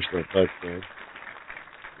back to the Hushmo platform.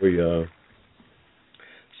 We it's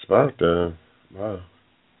about wow,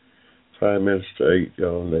 5 minutes to 8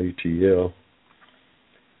 y'all on the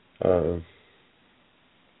ATL.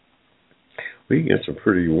 We get some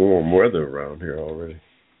pretty warm weather around here already.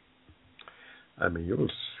 I mean, it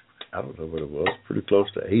was, I don't know what it was, pretty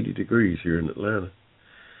close to 80 degrees here in Atlanta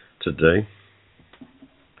today.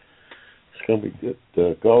 It's going to be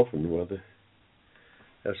good golfing weather.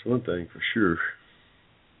 That's one thing for sure.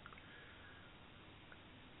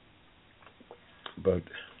 But,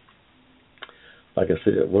 like I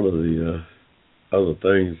said, one of the other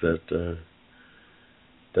things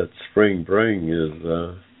that spring brings is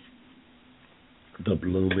the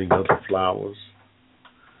blooming of the flowers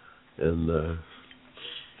and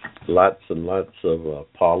lots and lots of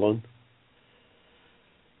pollen.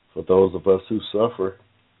 For those of us who suffer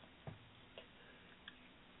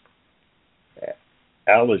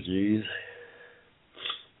allergies,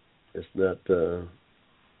 it's not a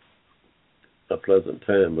pleasant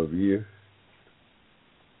time of year.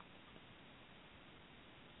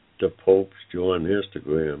 The Popes join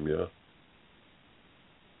Instagram, yeah.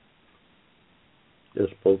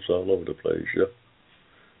 There's Popes all over the place, yeah.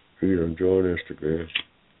 He done join Instagram.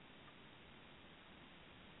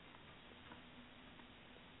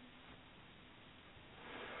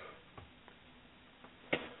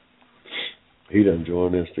 He done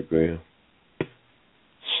join Instagram.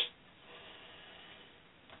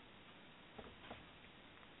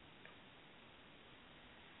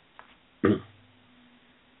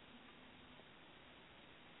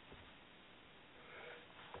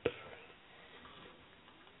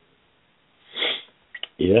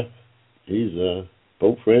 Yeah, he's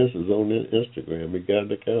Pope Francis on Instagram. He got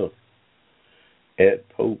an account at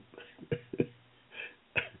Pope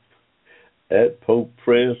at Pope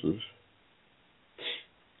Francis.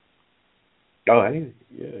 Oh, he's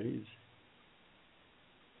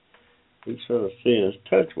trying to stay in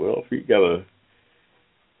touch. Well, if he gotta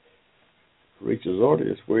reach his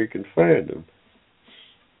audience where he can find them,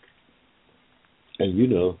 and you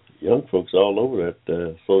know, young folks all over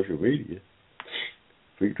that social media.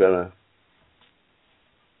 If you trying to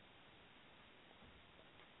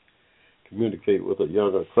communicate with a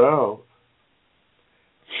younger crowd,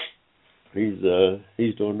 he's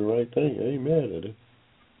doing the right thing. I ain't mad at him.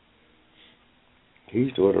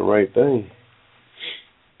 He's doing the right thing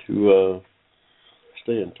to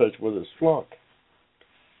stay in touch with his flock.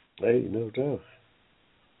 Hey, no doubt.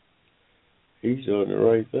 He's doing the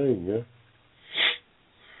right thing, yeah.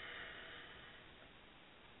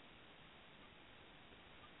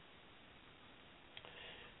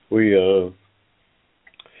 We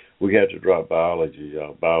had to drop biology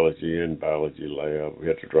and biology lab. We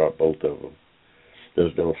had to drop both of them.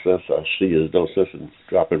 There's no sense, I see, there's no sense in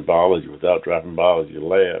dropping biology without dropping biology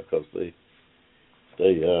lab, because they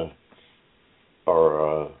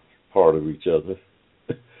are part of each other.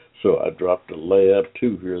 So I dropped the lab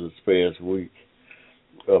too here this past week,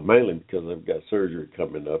 mainly because I've got surgery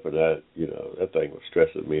coming up, and that thing was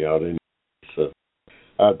stressing me out anyway. So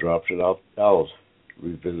I dropped it. I'll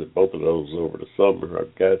revisit both of those over the summer.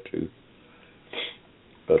 I've got to,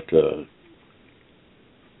 but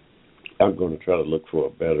I'm going to try to look for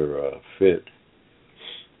a better fit.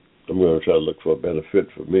 I'm going to try to look for a better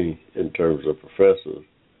fit for me in terms of professors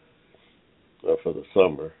for the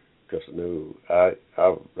summer. Because I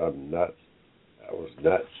was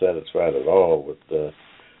not satisfied at all with the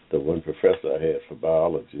one professor I had for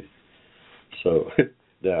biology. So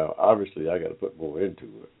now, obviously, I got to put more into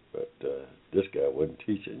it. But this guy wasn't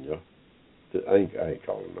teaching, I ain't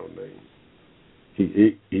calling no name.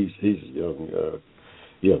 He's a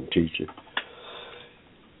young teacher.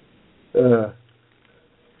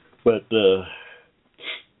 But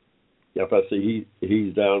if I see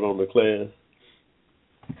he's down on the class,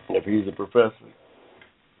 if he's a professor,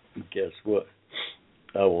 guess what?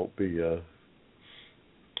 I won't be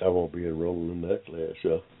enrolling in that class,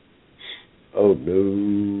 yeah. Oh no,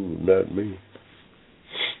 not me.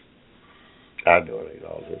 I know it ain't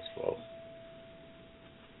all his fault.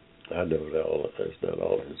 I know that's not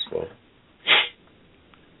all his fault.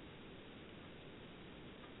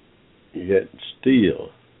 Yet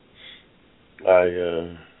still,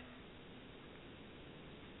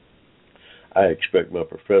 I expect my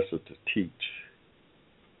professor to teach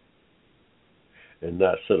and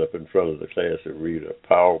not sit up in front of the class and read a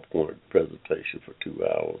PowerPoint presentation for 2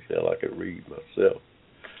 hours. Hell, I could read myself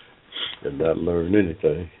and not learn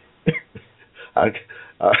anything. I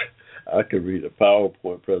could read a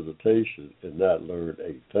PowerPoint presentation and not learn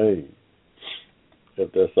a thing.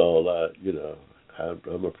 If that's all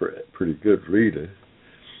I'm a pretty good reader.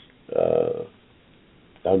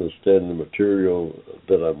 Understanding the material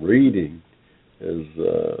that I'm reading is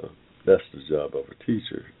that's the job of a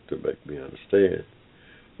teacher, to make me understand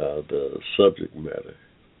the subject matter.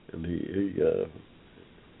 And he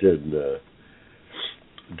didn't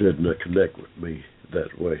connect with me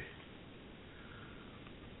that way.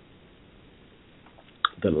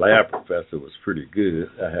 The lab professor was pretty good.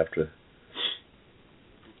 I have to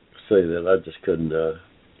say that I just couldn't.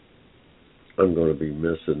 I'm going to be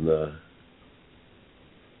missing.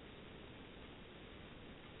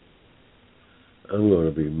 I'm going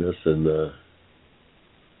to be missing.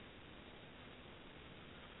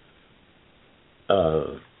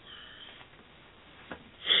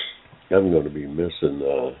 I'm going to be missing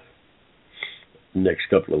next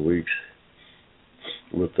couple of weeks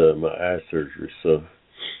with my eye surgery. So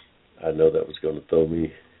I know that was going to throw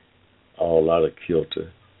me all out of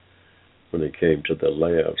kilter when it came to the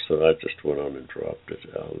lab. So I just went on and dropped it.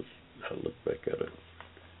 I'll look back at it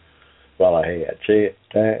while I had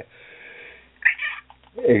time.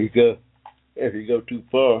 If you go too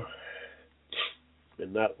far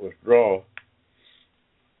and not withdraw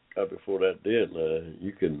before that deadline,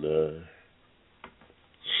 you can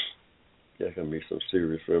there can be some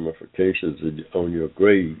serious ramifications on your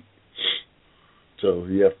grade. So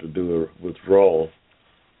you have to do a withdrawal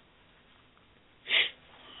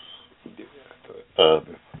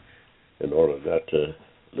in order not to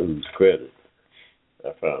lose credit.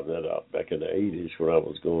 I found that out back in the 80s when I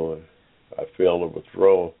was going. I failed a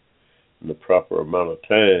withdrawal in the proper amount of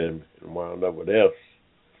time and wound up with F's.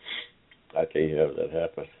 I can't have that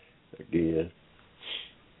happen again.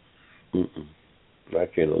 I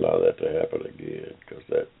can't allow that to happen again, because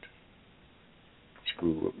that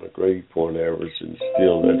screwed with my grade point average, and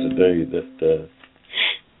still that's a day that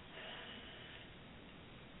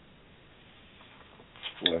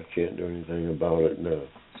I can't do anything about it now.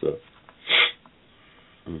 So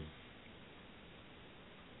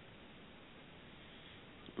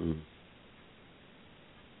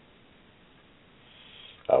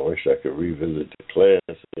I wish I could revisit the class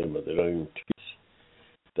again, but they don't even teach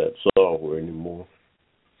that software anymore.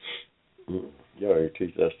 You don't even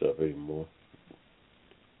teach that stuff anymore.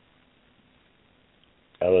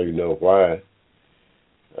 I don't even know why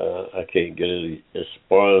I can't get it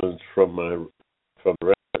expunged from the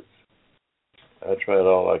records. I tried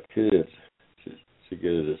all I could to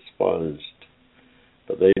get it expunged,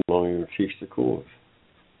 but they don't even teach the course.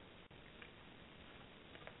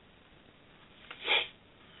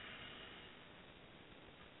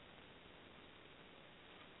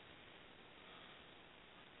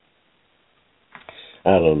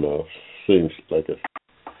 I don't know. Seems like a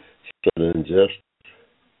sudden injustice.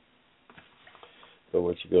 But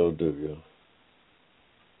what you gonna do, yo?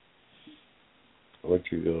 What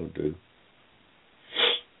you gonna do?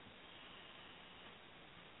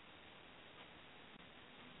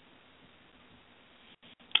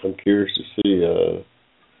 I'm curious to see.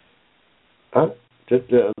 I've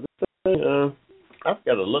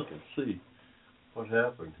got to look and see what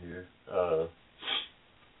happened here.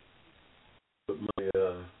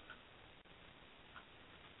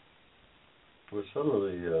 With some of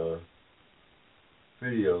the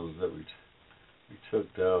videos that we took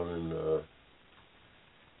down in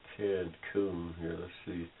Cancun here. Let's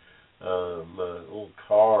see. My old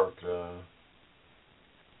cart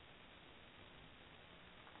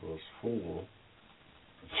was full.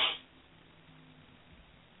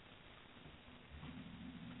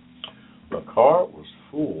 My cart was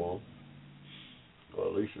full. Well,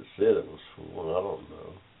 at least it said it was full. I don't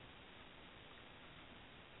know.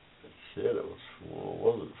 It said it was full.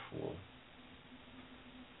 Was it full?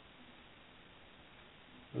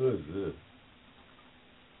 Who is this?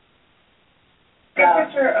 A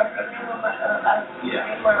picture of us.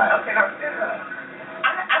 Yeah. Okay, now stand up.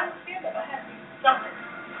 I don't stand up. I have to stomach.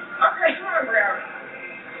 Okay, you remember already.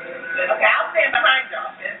 Okay, I'll stand behind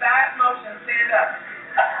y'all. In 5 motion, stand up.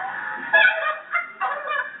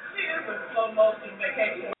 She is a slow motion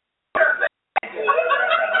vacation.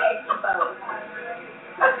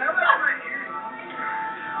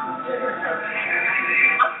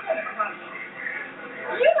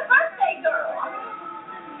 You're the birthday girl.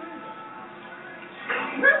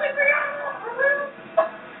 Really, Brianna? For real?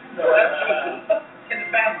 No, in the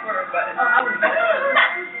fast forward button. Oh, I was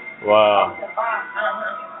Wow. Okay,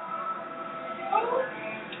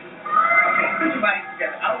 put your bodies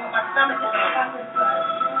together. I want my stomach to be on this side.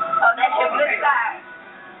 Oh, that's your good side.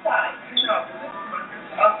 Side. No.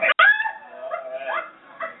 Okay.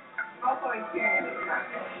 Also, he's carrying it.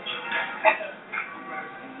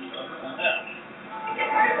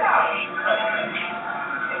 Good job.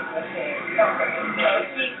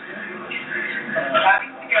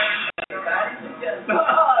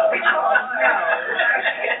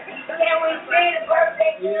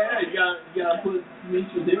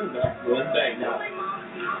 do that. Good thing. No.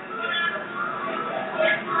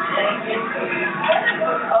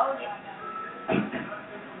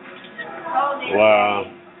 Wow.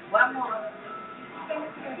 One more.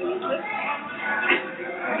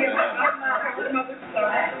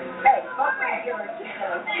 Hey, go ahead and give her a kiss.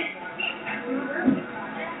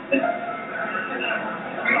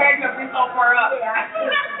 You're making us be so far up.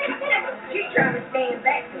 She's trying to stand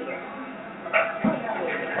back there.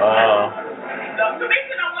 Wow. The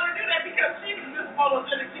reason I want to do that because she's Miss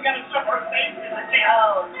photogenic. She got to show her face in the camera.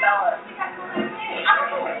 Oh, Lord.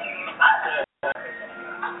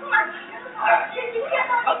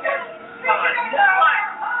 Okay. Fine.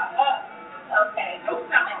 Okay. Do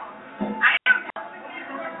something. I am.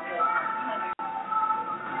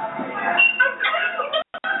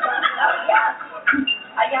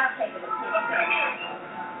 I gotta take it. What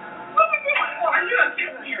are you doing? Are you a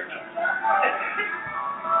kiss me or no?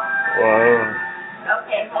 Wow.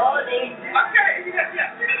 Okay, hold it. Okay.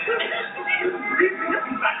 Yeah.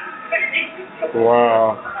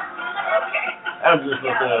 Wow. I'm just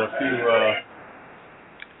looking at a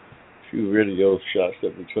few video shots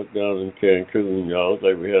that we took down in Cancun, y'all. Looks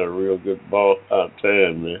like we had a real good ball out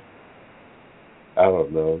time there. I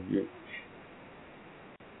don't know.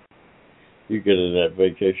 You get in that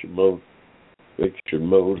vacation mode. Vacation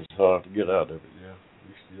mode is hard to get out of it. Yeah,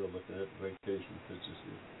 we still looking at vacation pictures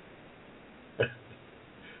here.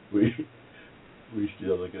 we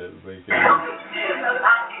still looking at vacation.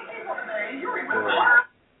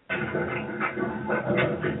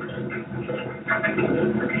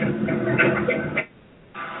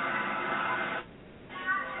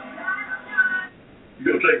 You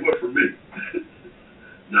gonna take what from me?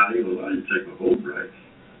 Now I ain't gonna allow you to take my voting rights.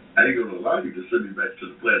 I ain't gonna allow you to send me back to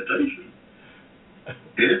the plantation.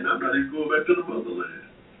 And I'm not even going back to the motherland.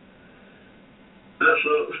 That's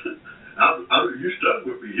you stuck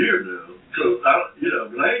with me here now. So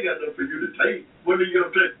but I ain't got nothing for you to take. What are you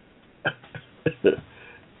gonna take?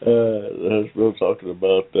 That's what I'm talking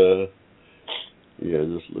about.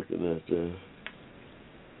 Just looking at.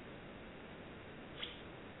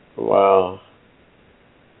 Wow.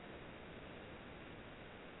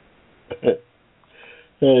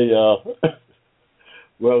 Hey, y'all.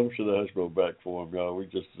 Welcome to the Hushmo Back Forum, y'all. We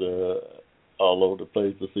just all over the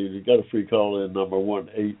place this evening. You got a free call in number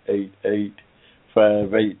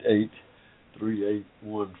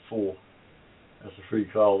 1-888-588-3814. That's a free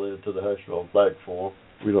call in to the Hushmo Black Forum.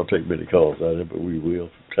 We don't take many calls out of it, but we will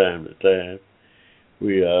from time to time.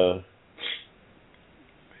 We're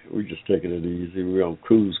just taking it easy. We're on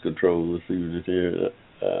cruise control this evening here.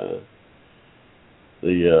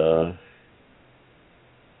 The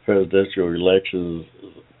presidential elections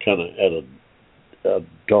kind of at a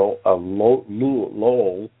low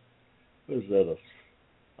lull. What is that?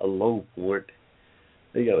 A low point.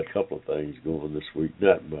 They got a couple of things going this week.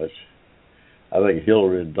 Not much. I think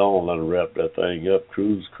Hillary and Dawn let her wrap that thing up.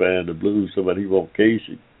 Cruz crying the blues. Somebody want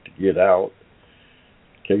Casey to get out.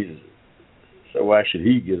 Casey. So why should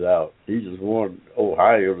he get out? He just won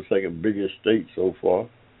Ohio, the second biggest state so far.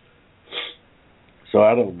 So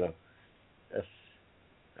I don't know.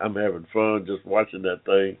 I'm having fun just watching that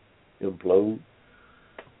thing implode.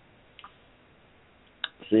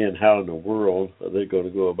 Seeing how in the world are they going to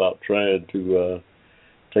go about trying to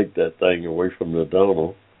take that thing away from the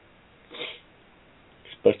Donald.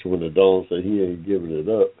 Especially when the Donald said he ain't giving it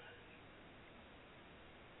up.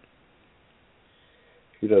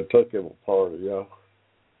 He done took him apart, y'all.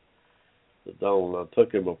 The Donald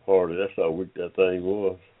took him apart. That's how weak that thing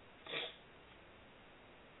was.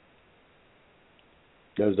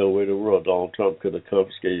 There's no way in the world Donald Trump could have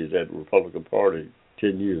confiscated that Republican Party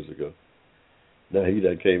 10 years ago. Now he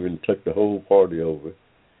done came in and took the whole party over.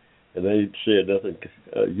 And they ain't said nothing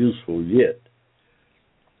useful yet.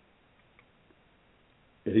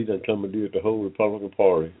 And he done commandeered the whole Republican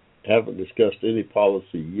Party. Haven't discussed any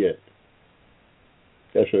policy yet.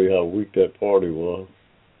 That show you how weak that party was.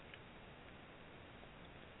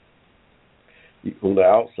 On the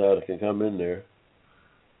outside, it can come in there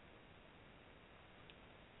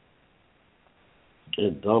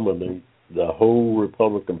and dominate the whole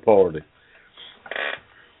Republican Party.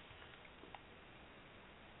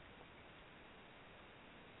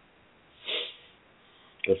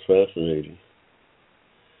 That's fascinating.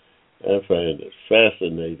 I find it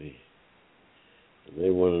fascinating. They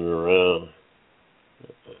running around.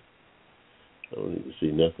 I don't even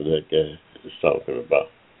see nothing that guy is talking about.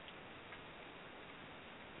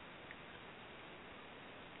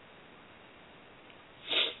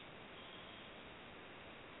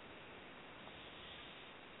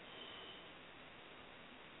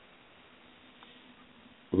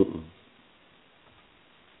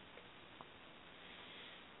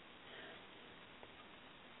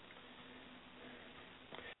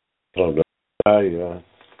 Hold on.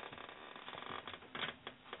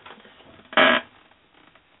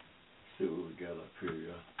 See what we got up here,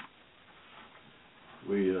 y'all.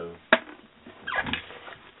 We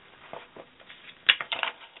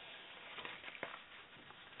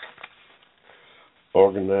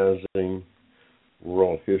organizing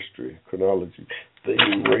world history, chronology,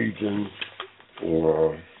 theme, region,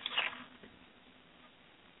 or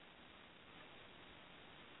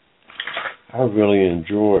I really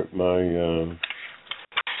enjoyed my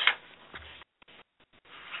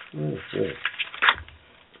what is that?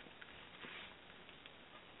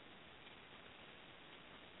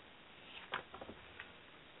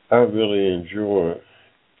 I really enjoy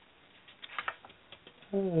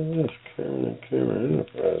this camera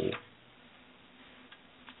enterprise.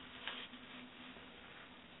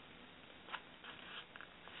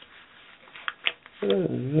 What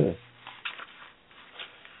is this?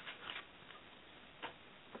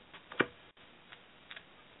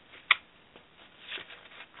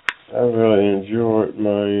 I really enjoyed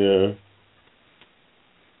my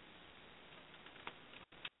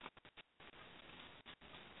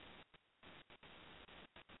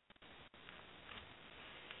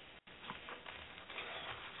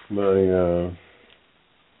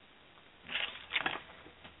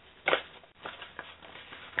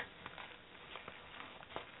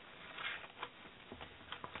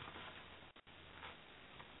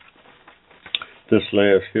this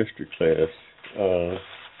last history class.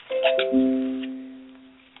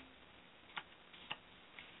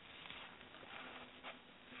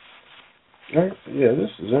 Yeah,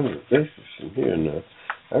 this is interesting here now.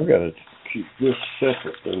 I've got to keep this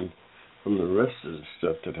separate from the rest of the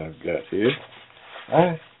stuff that I've got here.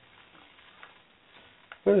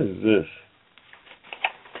 What is this?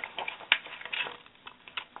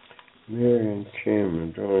 Marion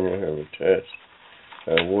Cameron drawing I have attached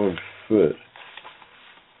 1 foot.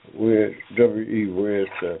 Where's W.E. Where's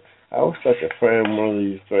I always like to find one of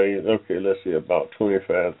these things. Okay, let's see, about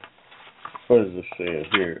 25. What is this saying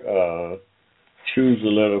here? Choose the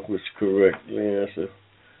letter which correctly answer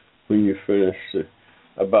when you finish it.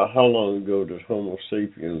 About how long ago did Homo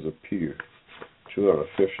sapiens appear?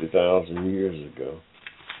 250,000 years ago.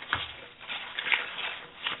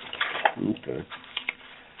 Okay.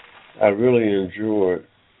 I really enjoyed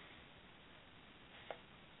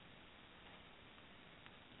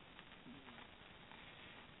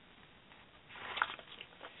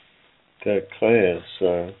that class.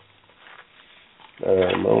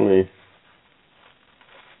 I'm only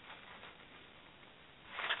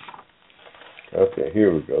okay.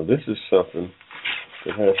 Here we go. This is something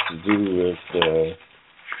that has to do with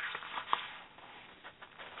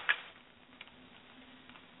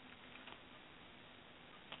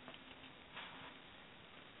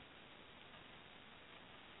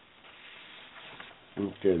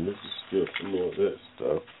okay. This is still some more of that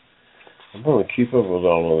stuff. I'm going to keep up with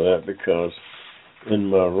all of that because in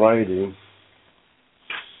my writing,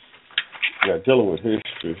 dealing with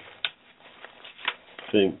history,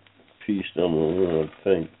 think piece number 1,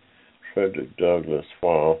 think Frederick Douglass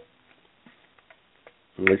while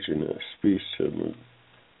lecturing a speech to the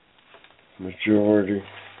majority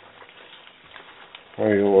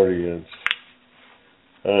white audience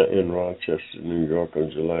in Rochester, New York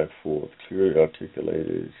on July 4th, clearly articulated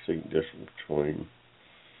a distinct difference between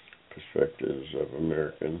perspectives of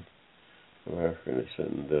African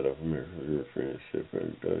descent and that of American European descent.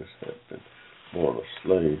 Frederick Douglass had been born a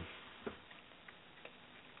slave.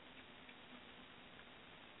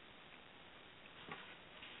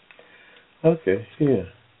 Okay, yeah.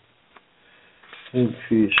 In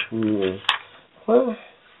peace, we were. What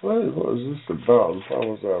was this about? And why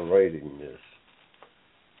was I writing this?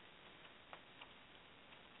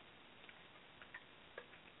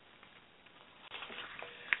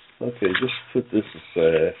 Okay, just put this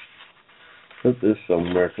aside. Put this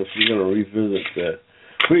somewhere because we're going to revisit that.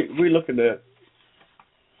 We're looking at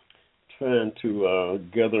trying to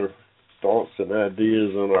gather thoughts and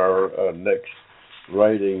ideas on our next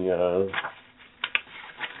writing.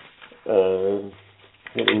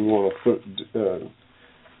 What we want to put.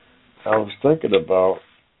 I was thinking about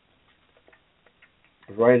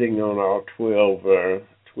writing on our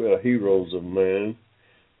 12 heroes of man,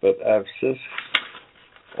 but I've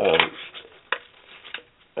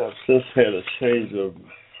since had a change of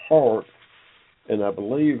heart, and I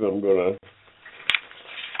believe I'm going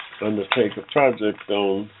to undertake a project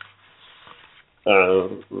on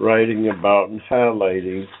writing about and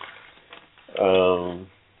highlighting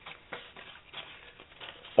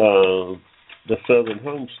the Southern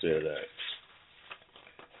Homestead Act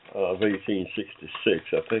of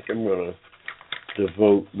 1866. I think I'm going to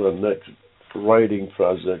devote my next writing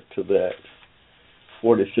project to that.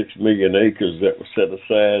 46 million acres that was set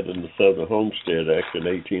aside in the Southern Homestead Act in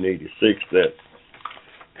 1886 that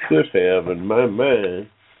could have, in my mind,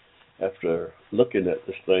 after looking at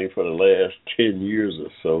this thing for the last 10 years or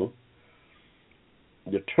so,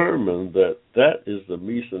 determined that that is the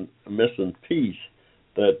missing piece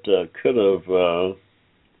that could have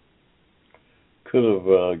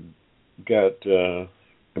got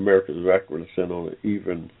America's backwards and on an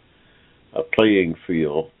even playing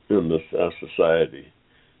field in this society,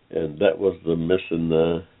 and that was the missing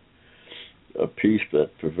piece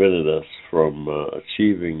that prevented us from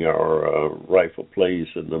achieving our rightful place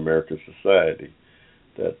in American society.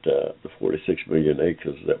 That the 46 million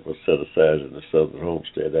acres that was set aside in the Southern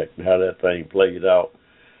Homestead Act, and how that thing played out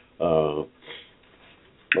over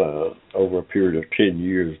a period of 10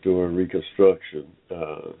 years during Reconstruction,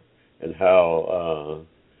 and how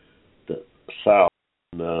the South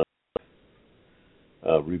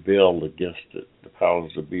rebelled against it. The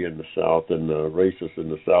powers that be in the South and the racists in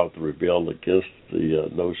the South rebelled against the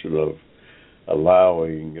notion of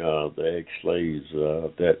allowing the ex-slaves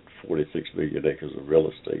that 46 million acres of real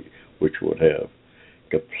estate, which would have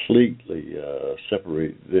completely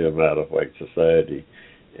separated them out of white society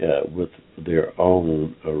with their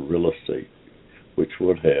own real estate, which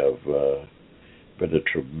would have been a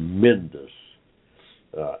tremendous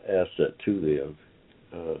asset to them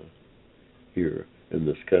here in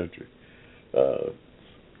this country.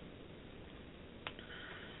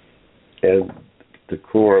 And to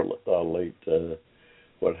correlate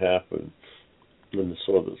what happened in the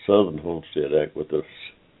Southern Homestead Act with the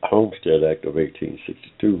Homestead Act of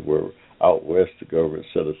 1862, where out west the government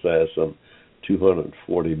set aside some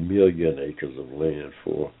 240 million acres of land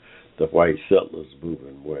for the white settlers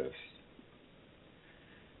moving west,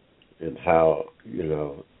 and how,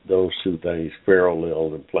 those two things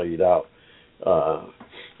paralleled and played out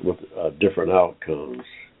with different outcomes,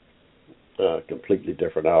 completely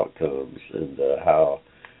different outcomes, and how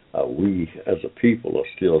we as a people are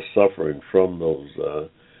still suffering from those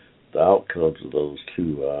the outcomes of those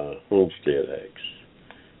two Homestead Acts,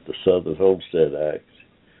 the Southern Homestead Act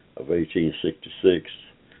of 1866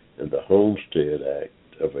 and the Homestead Act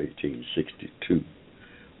of 1862,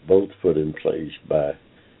 both put in place by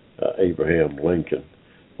Abraham Lincoln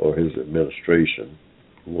or his administration,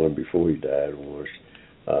 one before he died, one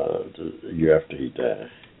the year after he died.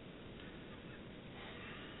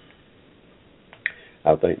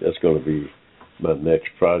 I think that's going to be my next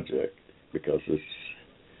project, because it's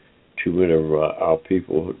too many of our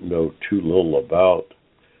people know too little about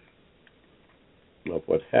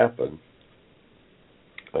what happened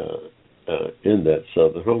in that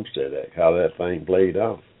Southern Homestead Act, how that thing played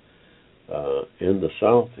out in the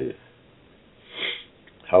South here,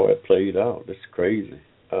 how it played out. It's crazy.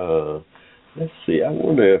 Let's see. I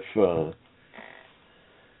wonder if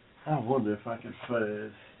I can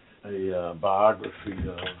find a biography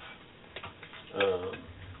of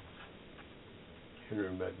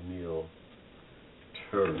Henry McNeil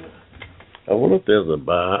Turner. I wonder if there's a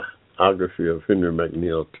biography of Henry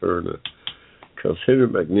McNeil Turner, because Henry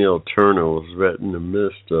McNeil Turner was right in the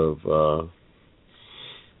midst of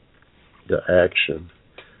the action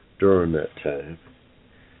during that time.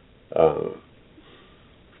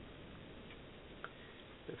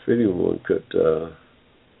 If anyone could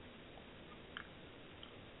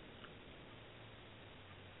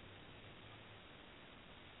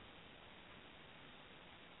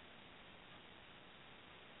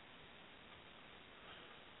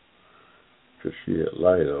shed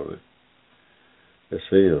light on it, it's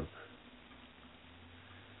him.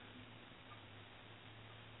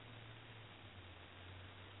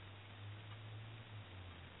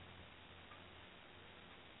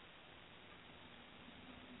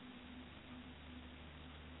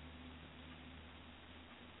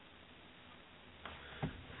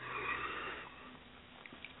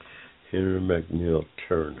 Henry McNeil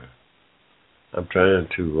Turner. I'm trying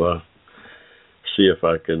to see if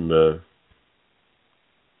I can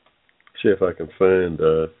find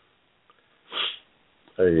a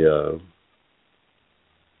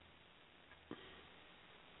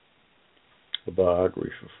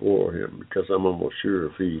biography for him, because I'm almost sure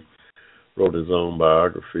if he wrote his own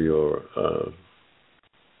biography, or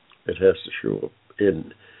it has to show up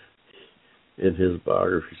in his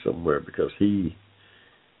biography somewhere, because he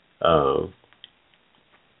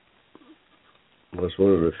was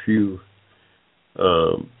one of the few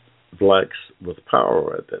blacks with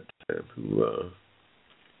power at that time who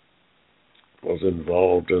was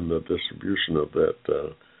involved in the distribution of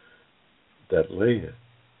that land.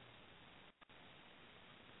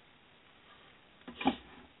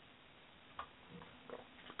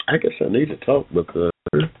 I guess I need to talk with her.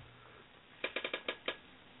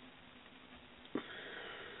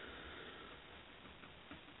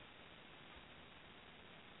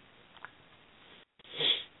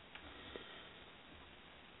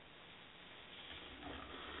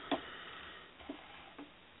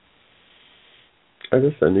 I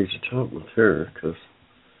guess I need to talk with her because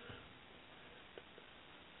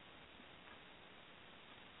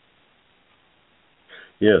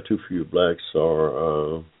too few blacks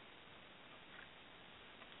are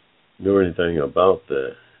know anything about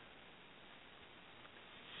that.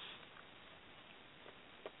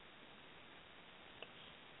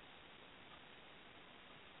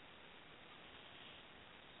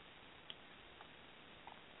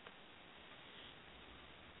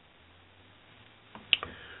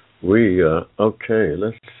 Okay,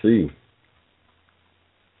 let's see.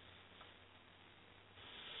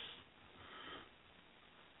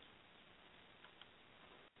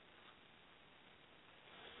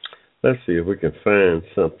 Let's see if we can find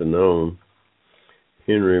something on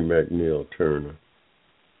Henry McNeil Turner.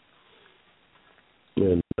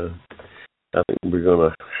 And I think we're going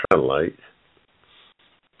to highlight.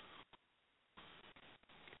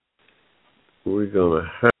 We're going to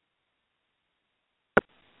highlight.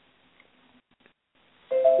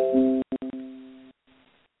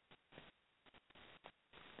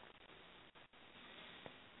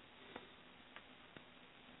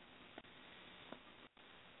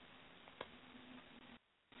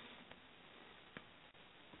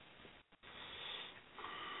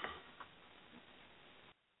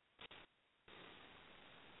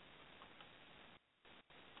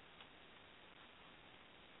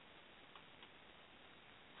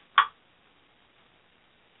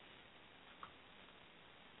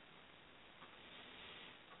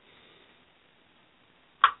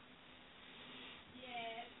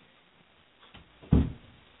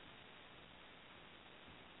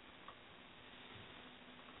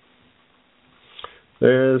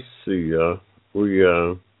 Let's see.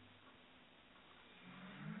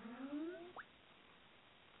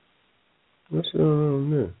 What's going on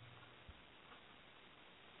there?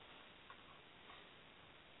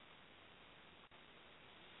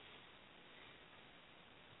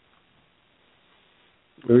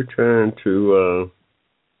 We're trying to.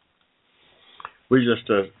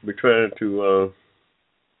 We're trying to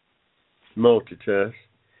multitask,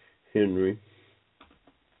 Henry.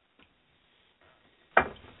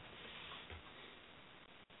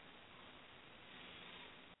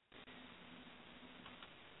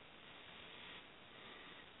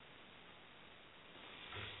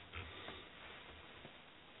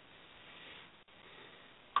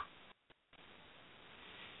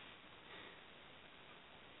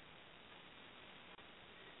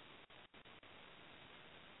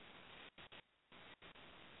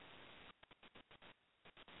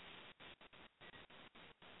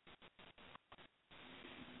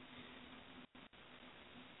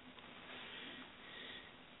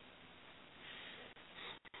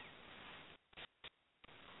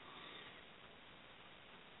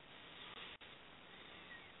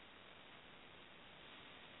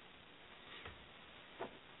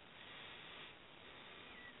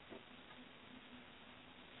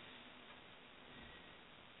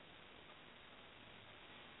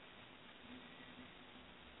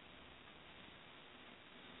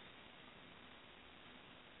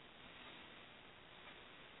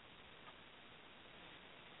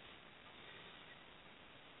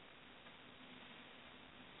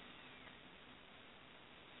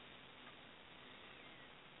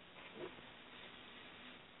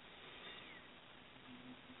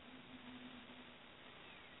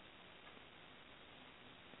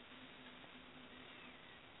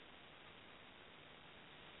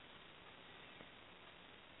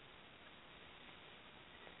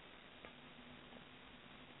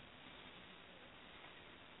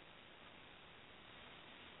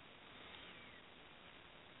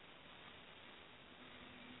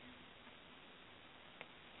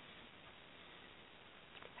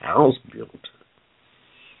 House built.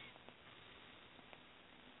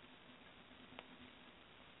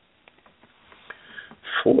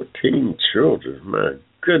 14 children. My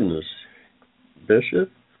goodness,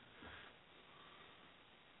 Bishop.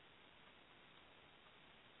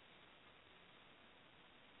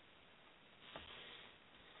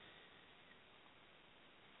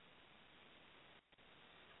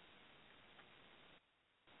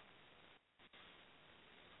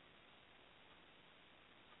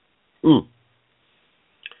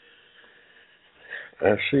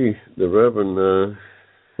 I see the Reverend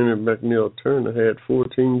Henry McNeil Turner had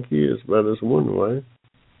 14 kids by this one wife.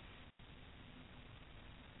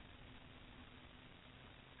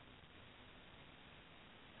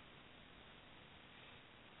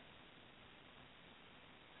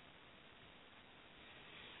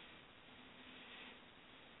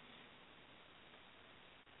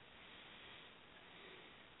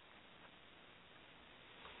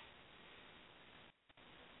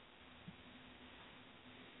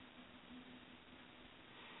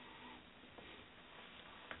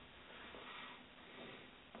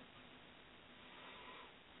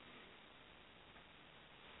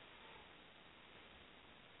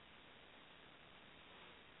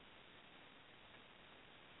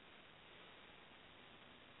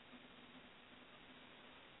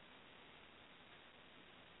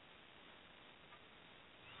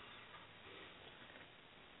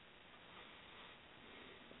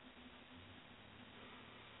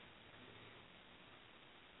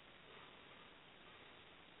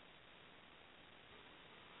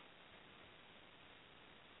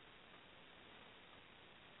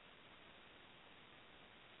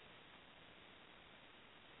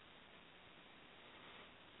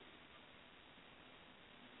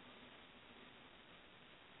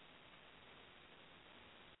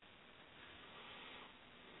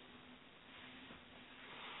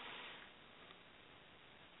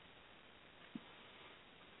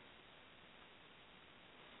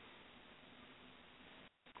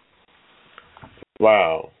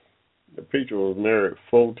 Wow. The preacher was married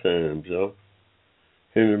 4 times, y'all.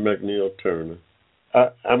 Henry McNeil Turner.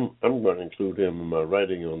 I'm going to include him in my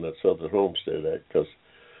writing on that Southern Homestead Act because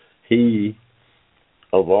he,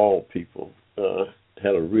 of all people,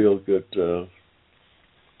 had a real good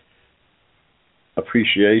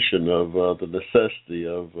appreciation of the necessity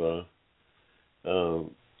of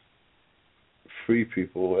free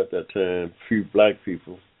people at that time, free black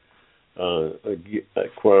people,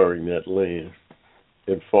 acquiring that land,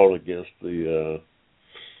 and fought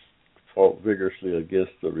vigorously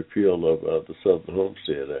against the repeal of the Southern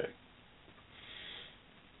Homestead Act.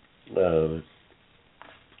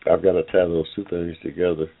 I've got to tie those two things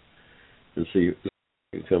together and see if it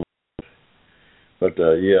can come. But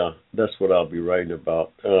yeah, that's what I'll be writing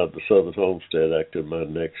about, the Southern Homestead Act in my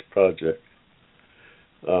next project,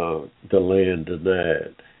 The Land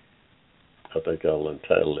Denied. I think I'll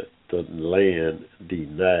entitle it The Land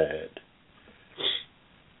Denied.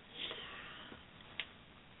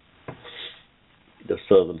 The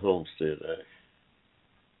Southern Homestead Act.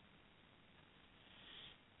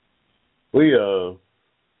 What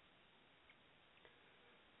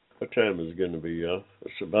time is it going to be, y'all?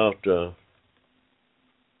 It's about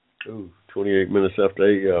 28 minutes after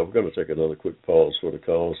 8. We're going to take another quick pause for the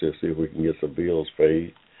calls here, see if we can get some bills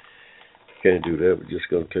paid. Can't do that. We're just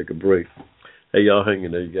going to take a break. Hey, y'all hang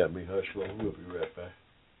in there. You got me, Hushmo. We'll be right back.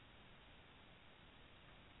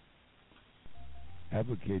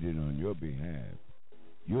 Advocated on your behalf,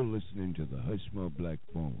 you're listening to the Hushmo Black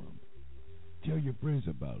Forum. Tell your friends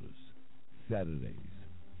about us. Saturdays,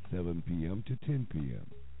 7 p.m. to 10 p.m.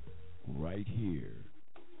 right here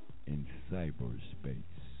in cyberspace.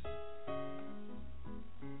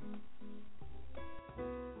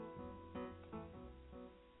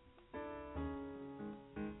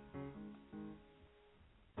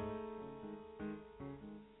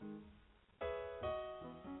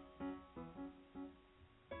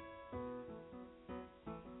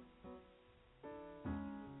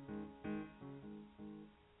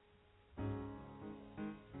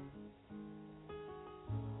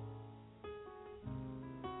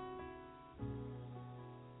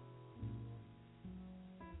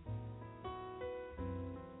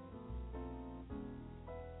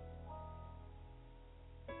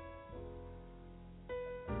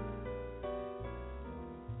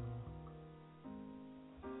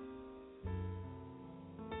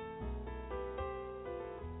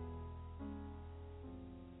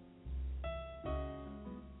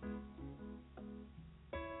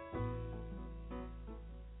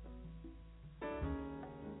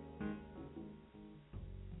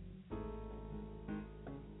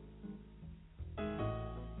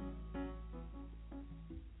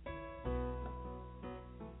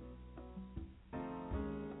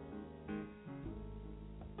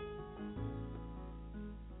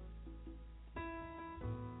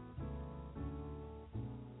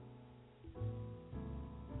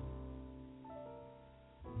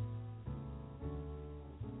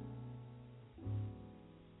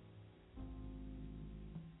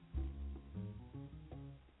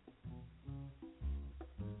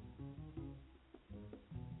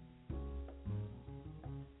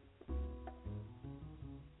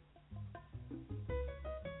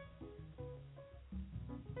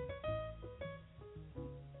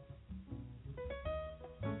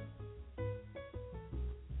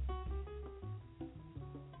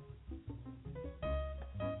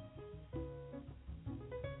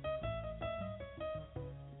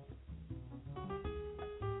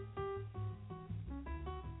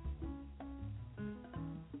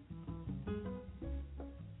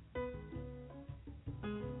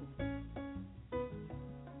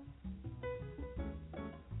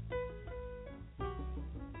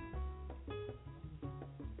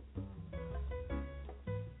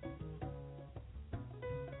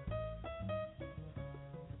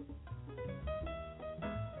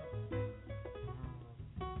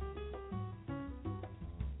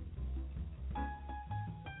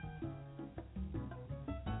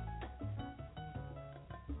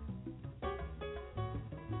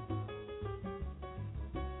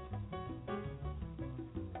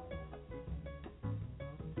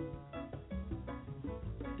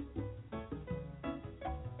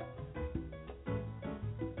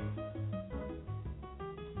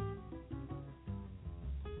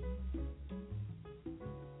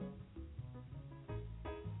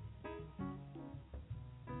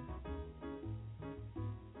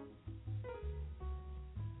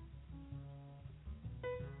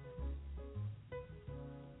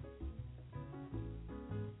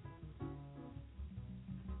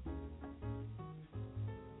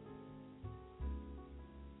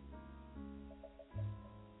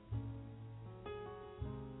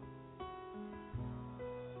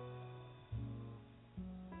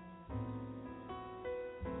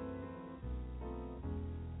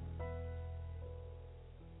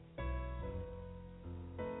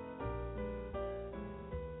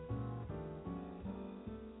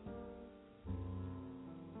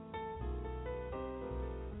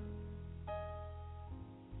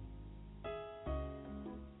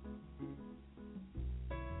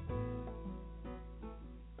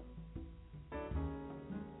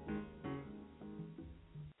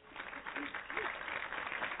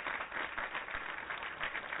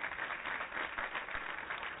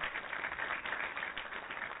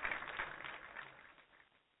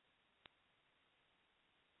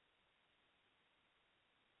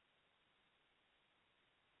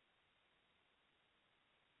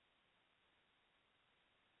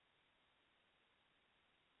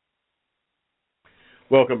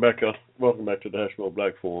 Welcome back. Welcome back to the Hushmo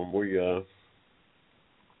Black Forum. We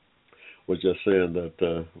was just saying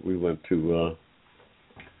that we went to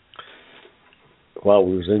while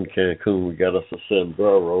we was in Cancun, we got us a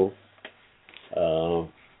sombrero.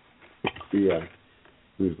 Yeah,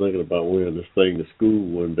 we was thinking about wearing this thing to school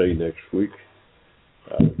one day next week.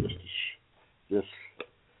 Just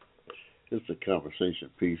it's a conversation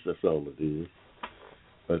piece. That's all it is.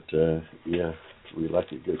 But yeah, we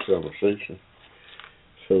like a good conversation.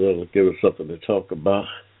 So that'll give us something to talk about.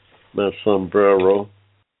 My sombrero.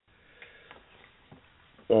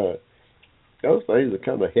 Those things are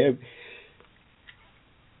kind of heavy.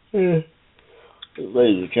 Yeah, those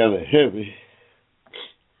things are kind of heavy.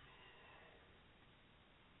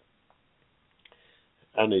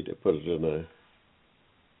 I need to put it in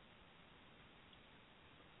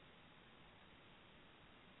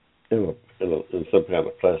in some kind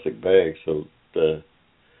of plastic bag so that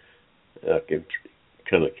I can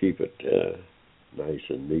kind of keep it nice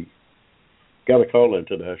and neat. Got a call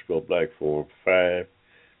into the Hushmo Black Forum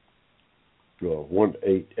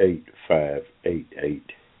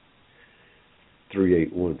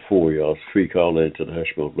 1-888-588-3814. Y'all. It's free call into the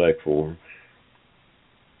Hushmo Black Forum.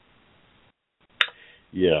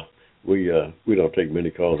 Yeah, we don't take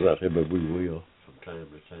many calls out here, but we will from time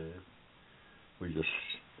to time. We just,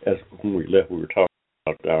 as when we left, we were talking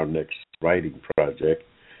about our next writing project.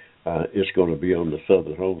 It's going to be on the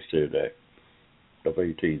Southern Homestead Act of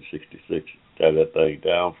 1866. Got that thing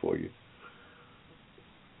down for you.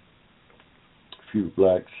 Few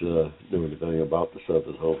blacks knew anything about the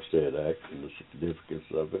Southern Homestead Act and the significance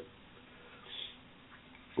of it.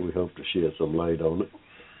 We hope to shed some light on it.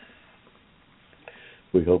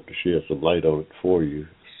 We hope to shed some light on it for you.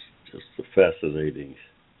 It's just a fascinating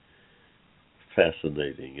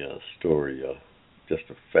story. Just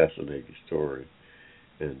a fascinating story.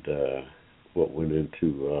 And what went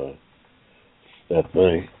into that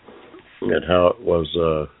thing and how it was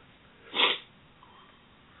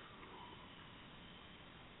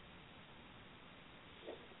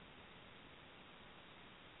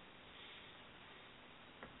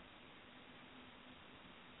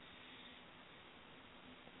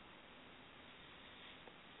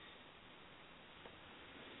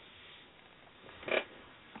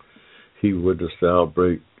he witnessed the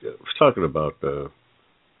outbreak. I was talking about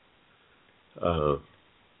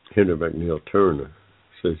Henry McNeil Turner.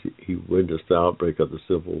 Says he witnessed the outbreak of the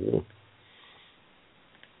Civil War.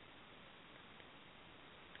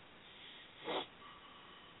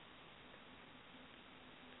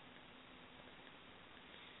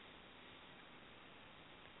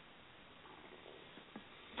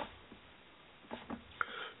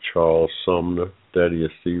 Charles Sumner,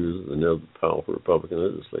 Thaddeus Stevens, and other powerful Republican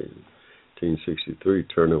legislators. 1863,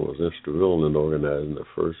 Turner was instrumental in organizing the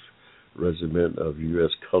first regiment of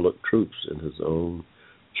U.S. colored troops in his own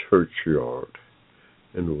churchyard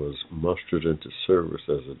and was mustered into service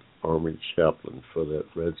as an army chaplain for that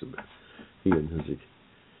regiment. He and his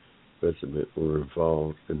regiment were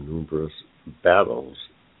involved in numerous battles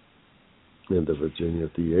in the Virginia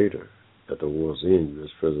theater. At the war's end,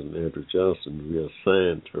 U.S. President Andrew Johnson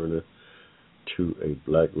reassigned Turner to a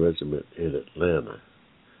black regiment in Atlanta,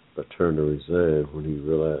 but Turner resigned when he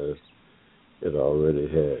realized it already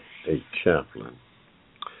had a chaplain.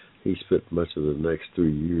 He spent much of the next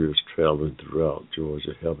 3 years traveling throughout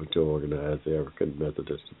Georgia, helping to organize the African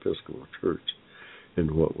Methodist Episcopal Church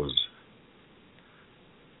in what was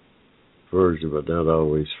virgin but not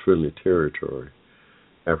always friendly territory.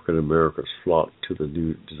 African Americans flocked to the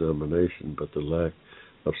new denomination, but the lack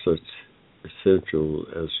of such essentials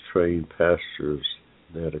as trained pastors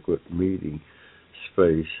and adequate meeting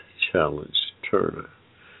space challenged Turner.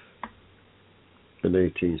 In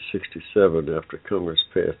 1867, after Congress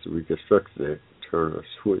passed the Reconstruction Act, Turner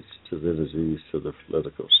switched his energies to the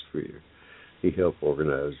political sphere. He helped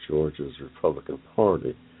organize Georgia's Republican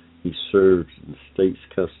Party. He served in the state's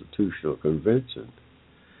constitutional convention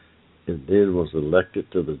and then was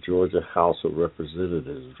elected to the Georgia House of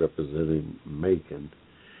Representatives, representing Macon.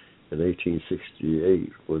 In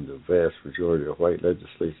 1868, when the vast majority of white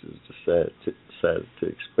legislators decided to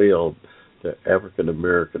expel their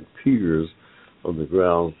African-American peers on the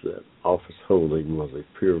grounds that office holding was a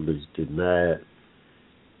privilege denied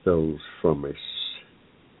those from a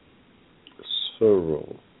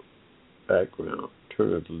rural background,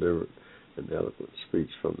 Turner delivered an eloquent speech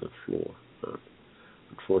from the floor.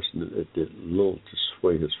 Unfortunately, it did little to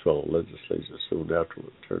sway his fellow legislators. Soon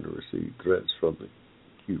afterward, Turner received threats from the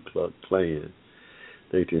Ku Klux Klan.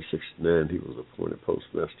 In 1869, he was appointed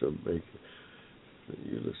postmaster of Macon.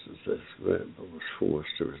 Ulysses S. Grant was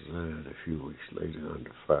forced to resign a few weeks later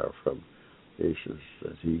under fire from allegations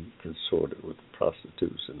that he consorted with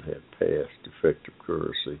prostitutes and had passed defective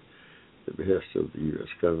currency at the behest of the U.S.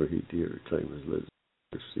 Congress. He did reclaim his legislative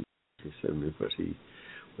seat in 1970, but he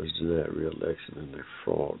was denied re-election in a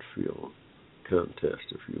fraud-filled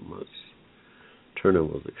contest a few months. Turner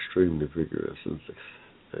was extremely vigorous and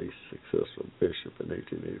a successful bishop. In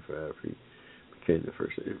 1885, he became the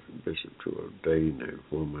first bishop to ordain a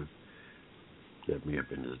woman. That may have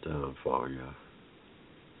been his downfall, y'all.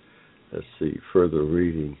 Let's see, further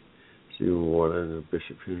reading. Stephen Ward and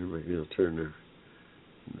Bishop Henry McNeil Turner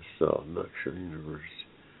in the South Knoxville University.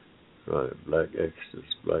 Right, black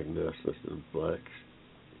exodus, black nationalism, back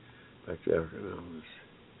to African.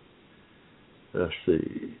 Let's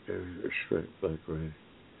see, respect black race.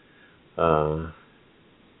 I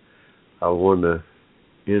wonder,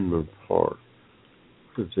 Inman Park.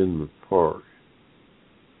 What is Inman Park?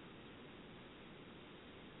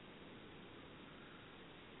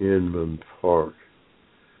 Inman Park.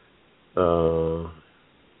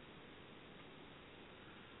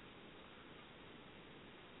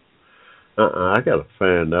 I gotta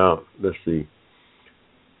find out. Let's see.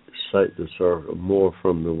 Cite this article more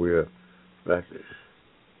from the web. Back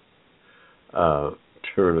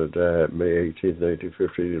Turner died May 18,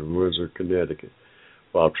 1915 in Windsor, Connecticut.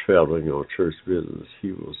 While traveling on church business, he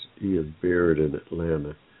is buried in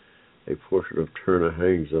Atlanta. A portrait of Turner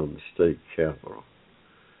hangs on the state capitol.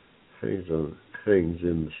 Hangs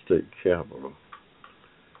in the state capitol.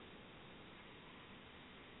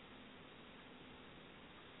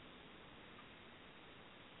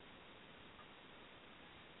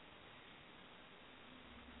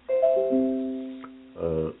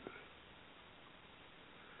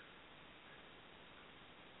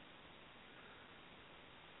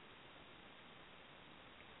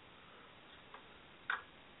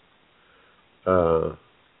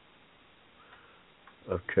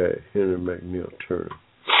 Okay, Henry McNeil Turner.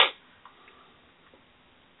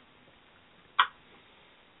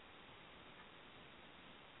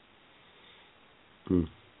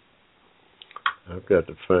 I've got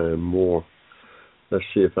to find more. Let's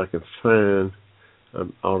see if I can find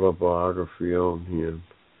an autobiography on him.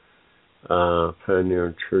 Pioneer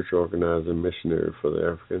and church organizer, missionary for the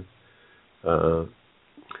African.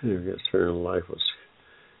 His Turner life was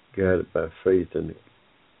guided by faith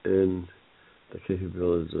in the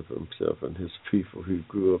capabilities of himself and his people. He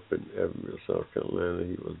grew up in Evansville, South Carolina.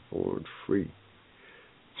 He was born free.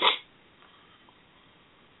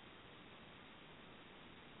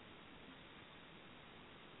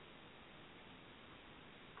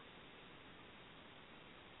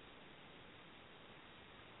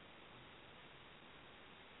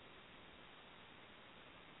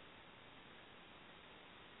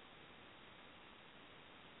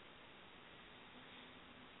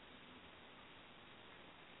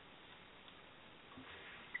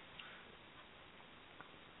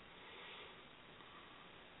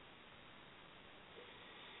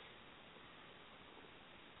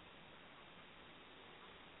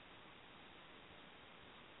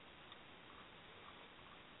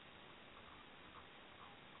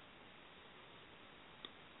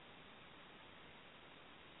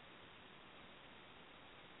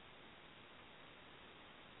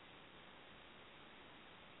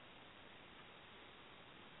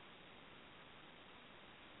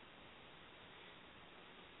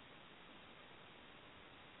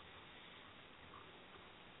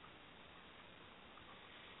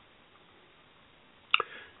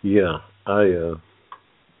 Yeah,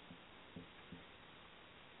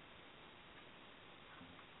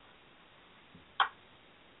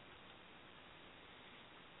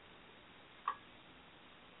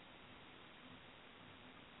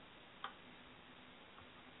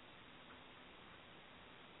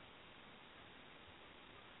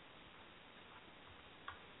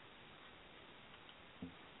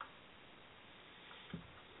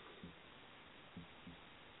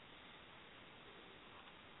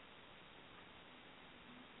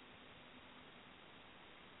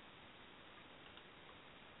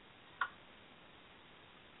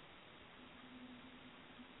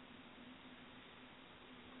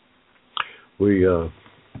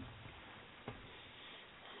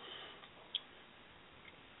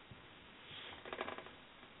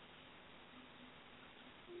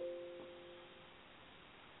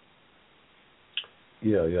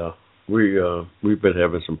 we we've been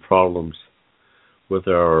having some problems with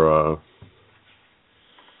our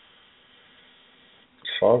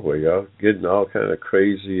software, y'all. Getting all kind of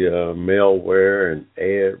crazy malware and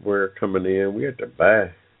adware coming in. We had to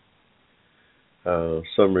buy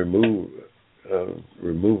some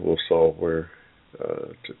removal software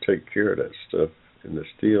to take care of that stuff, and it's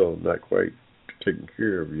still not quite taken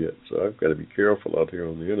care of yet. So I've got to be careful out here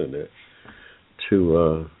on the internet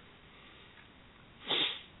to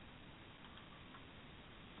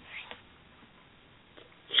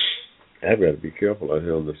I've got to be careful out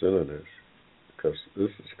here on this internet because this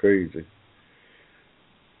is crazy.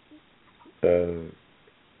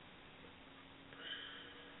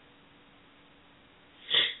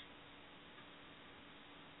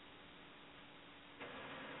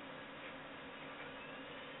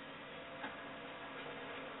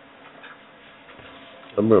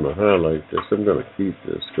 I'm going to highlight this. I'm going to keep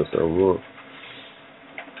this because I want.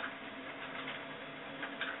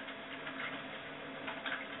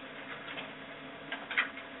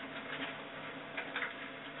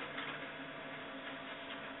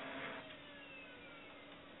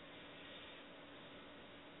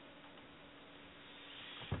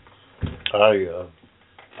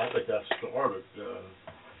 I think I started.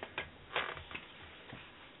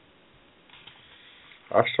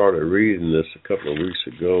 I started reading this a couple of weeks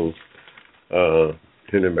ago.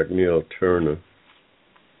 Henry McNeil Turner.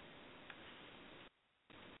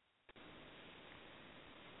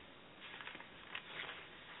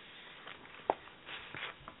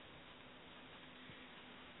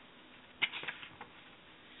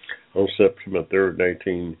 On September 3rd,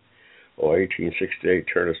 1868,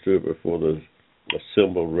 Turner stood before the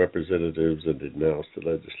assembled representatives and denounced the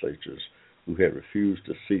legislatures who had refused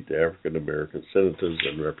to seat the African American senators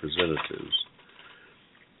and representatives.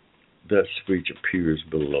 That speech appears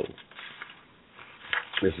below.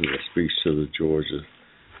 This is a speech to the Georgia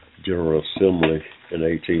General Assembly in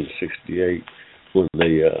 1868 when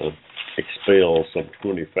they expelled some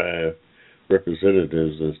 25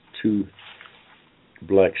 representatives and 2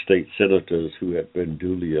 black state senators who had been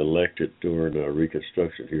duly elected during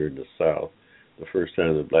Reconstruction here in the South. The first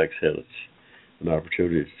time the blacks had an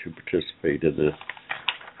opportunity to participate in the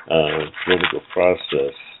political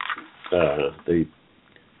process, they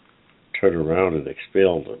turned around and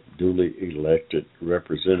expelled the duly elected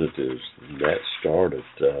representatives. And that started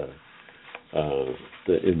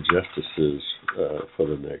the injustices for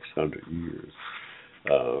the next 100 years.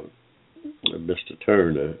 Mr.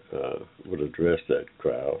 Turner would address that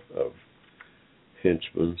crowd of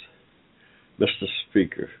henchmen. Mr.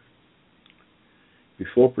 Speaker,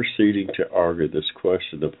 before proceeding to argue this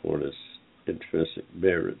question upon its intrinsic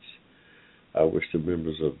merits, I wish the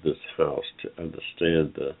members of this House to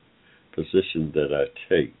understand the position that I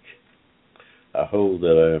take. I hold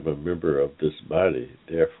that I am a member of this body,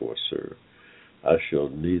 therefore, sir, I shall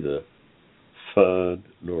neither fund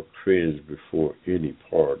nor cringe before any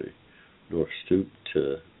party, nor stoop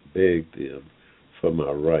to beg them for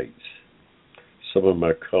my rights. Some of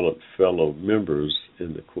my colored fellow members,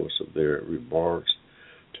 in the course of their remarks,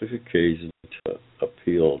 took occasion to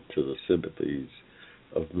appeal to the sympathies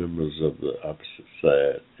of members of the opposite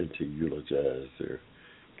side and to eulogize their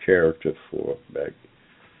character for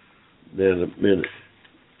magnanimity.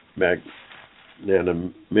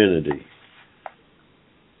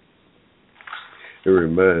 It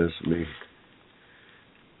reminds me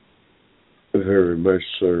very much,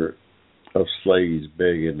 sir, of slaves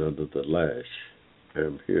begging under the lash. I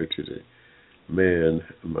am here to demand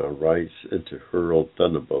my rights and to hurl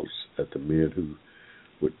thunderbolts at the men who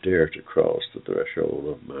would dare to cross the threshold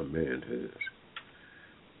of my manhood.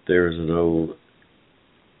 There is an old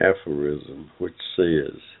aphorism which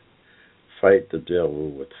says, fight the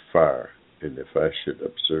devil with fire, and if I should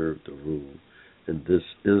observe the rule in this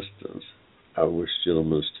instance, I wish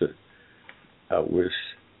gentlemen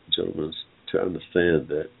to understand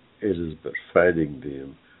that it is but fighting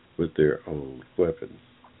them with their own weapons.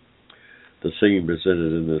 The scene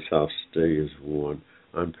presented in this house today is one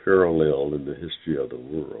unparalleled in the history of the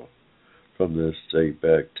world. From this day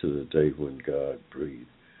back to the day when God breathed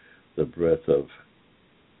the breath of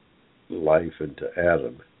life into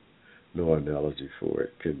Adam, no analogy for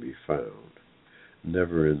it can be found.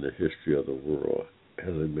 Never in the history of the world has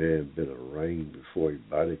a man been arraigned before a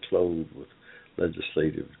body clothed with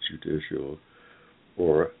legislative, judicial,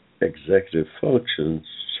 or executive functions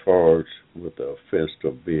charged with the offense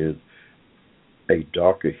of being a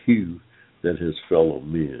darker hue than his fellow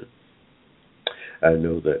men. I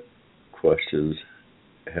know that questions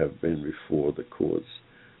have been before the courts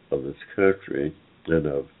of this country and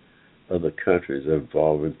of other countries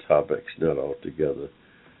involving topics not altogether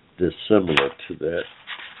dissimilar to that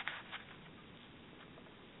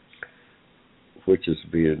which is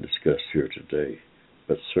being discussed here today.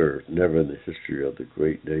 But, sir, never in the history of the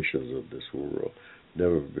great nations of this world,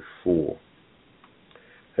 never before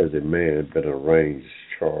has a man been arraigned,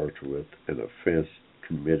 charged with an offense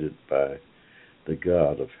committed by the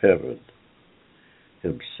God of heaven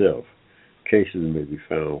himself, Cases may be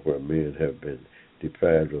found where men have been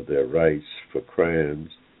deprived of their rights for crimes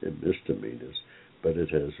and misdemeanors, but it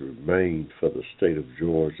has remained for the state of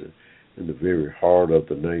Georgia in the very heart of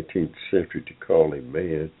the 19th century to call a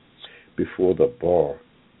man before the bar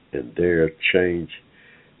and there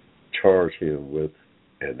charge him with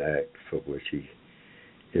an act for which he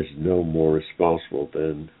is no more responsible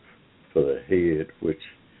than for the head which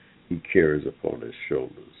he carries upon his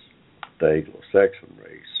shoulders. The Anglo-Saxon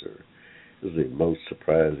race, sir, is the most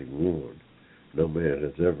surprising one. No man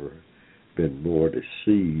has ever been more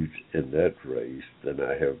deceived in that race than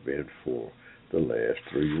I have been for the last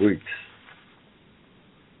 3 weeks.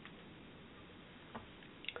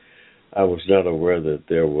 I was not aware that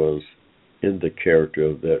there was in the character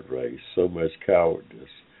of that race so much cowardice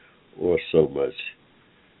or so much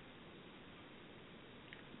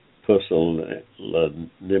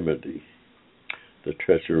pusillanimity. The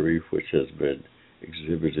treachery which has been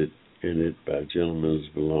exhibited in it by gentlemen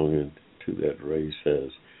belonging to that race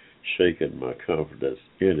has shaken my confidence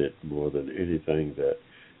in it more than anything that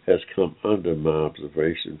has come under my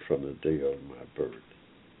observation from the day of my birth.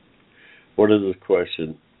 What is the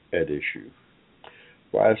question at issue?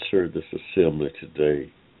 Why, sir, this assembly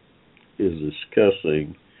today is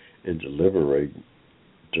discussing and deliberating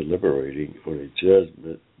on a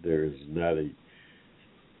judgment. There is not a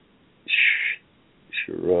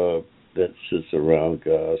cherub that sits around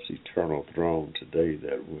God's eternal throne today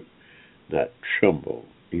that would not tremble,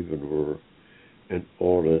 even were an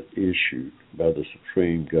order issued by the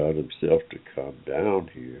Supreme God himself to come down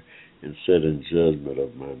here and sit in judgment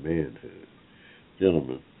of my manhood.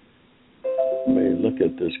 Gentlemen, may look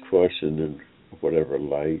at this question in whatever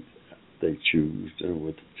light they choose, and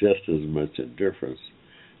with just as much indifference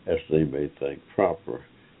as they may think proper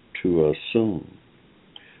to assume.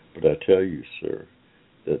 But I tell you, sir,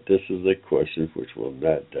 that this is a question which will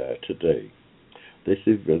not die today. This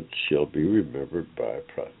event shall be remembered by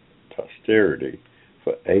posterity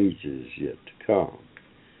for ages yet to come,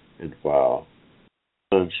 and while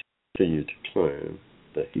the sun shall continue to climb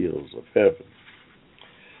the hills of heaven.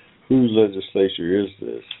 Whose legislature is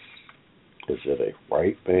this? Is it a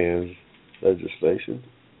white man's legislation?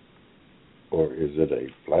 Or is it a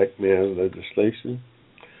black man's legislation?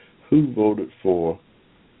 Who voted for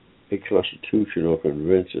a constitutional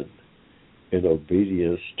convention in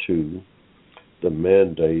obedience to the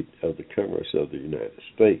mandate of the Congress of the United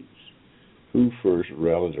States? Who first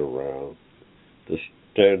rallied around the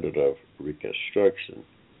standard of Reconstruction?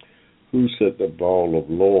 Who set the ball of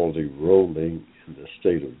loyalty rolling in the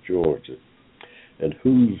state of Georgia? And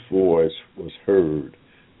whose voice was heard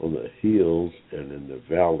on the hills and in the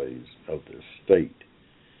valleys of the state?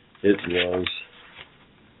 It was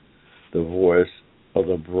the voice of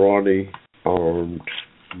the brawny armed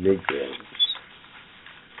Negroes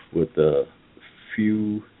with a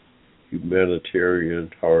few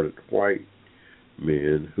humanitarian-hearted white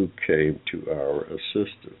men who came to our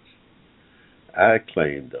assistance. I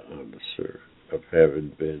claim the honor, sir, of having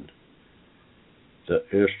been the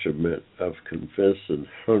instrument of convincing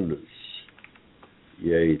hundreds,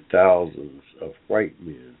 yea, thousands of white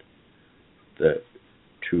men that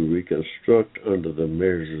to reconstruct under the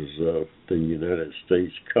measures of the United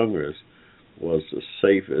States Congress was the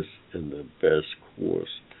safest and the best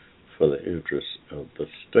course for the interests of the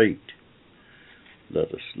state.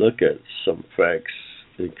 Let us look at some facts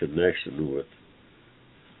in connection with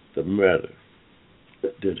the matter.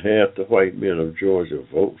 Did half the white men of Georgia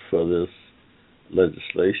vote for this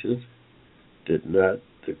legislation? Did not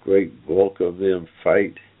the great bulk of them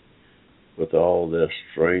fight with all their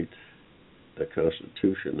strength the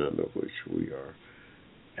Constitution under which we are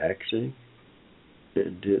acting?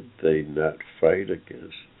 And did they not fight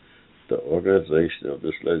against the organization of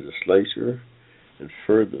this legislature? And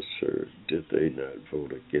further, sir, did they not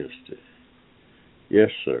vote against it?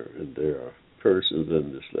 Yes, sir, and there are persons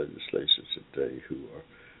in this legislature today who are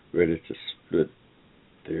ready to spit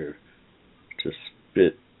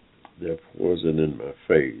their poison in my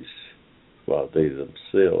face, while they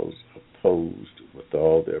themselves opposed with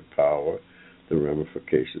all their power the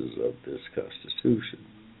ramifications of this Constitution.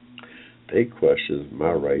 They question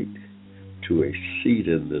my right to a seat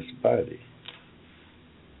in this body,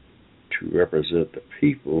 to represent the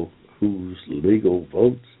people whose legal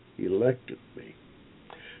votes elected me.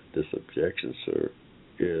 This objection, sir,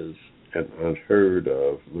 is an unheard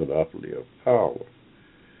of monopoly of power.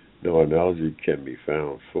 No analogy can be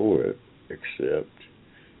found for it, except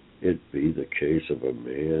it be the case of a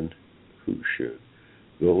man who should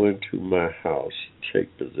go into my house,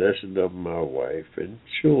 take possession of my wife and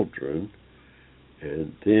children,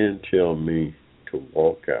 and then tell me to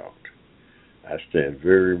walk out. I stand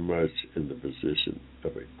very much in the position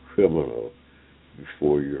of a criminal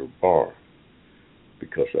before your bar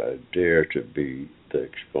because I dare to be the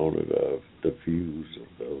exponent of the views of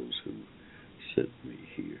those who sent me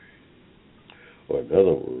here. Or in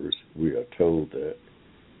other words, we are told that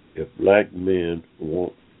if black men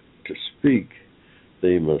want to speak,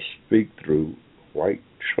 they must speak through white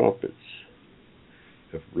trumpets.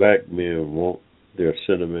 If black men want their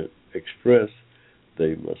sentiment expressed,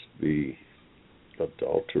 they must be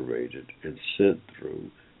adulterated and sent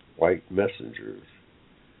through white messengers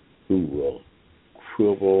who will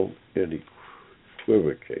quibble and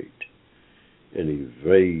equivocate and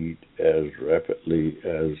evade as rapidly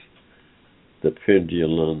as the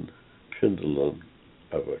pendulum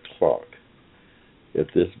of a clock. If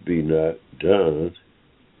this be not done,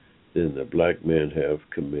 then the black men have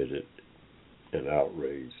committed an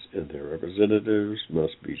outrage, and their representatives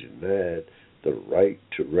must be denied the right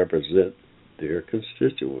to represent their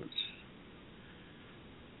constituents.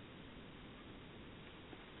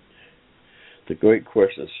 The great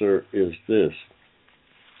question, sir, is this: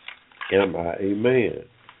 am I a man?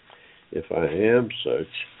 If I am such,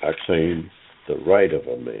 I claim the right of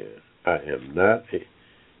a man.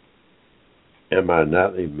 Am I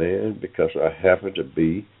not a man because I happen to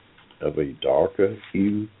be of a darker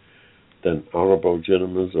hue than honorable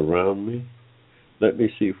gentlemen around me? Let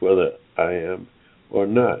me see whether I am or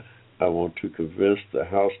not. I want to convince the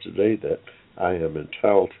House today that I am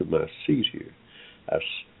entitled to my seat here. As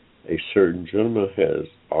a certain gentleman has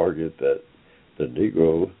argued that the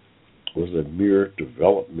Negro was a mere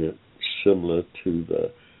development similar to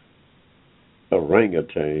the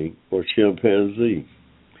orangutan or chimpanzee.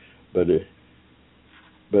 But it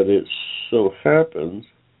so happens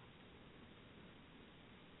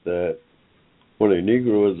that when a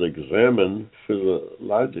Negro is examined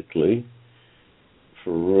physiologically,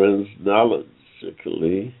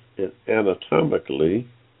 forensically, and anatomically,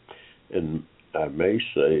 and I may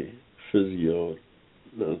say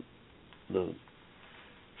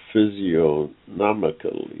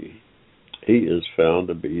physiognomically, he is found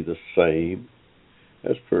to be the same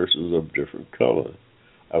as persons of different color.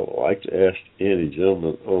 I would like to ask any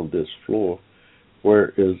gentleman on this floor,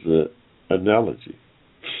 where is the analogy?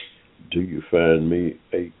 Do you find me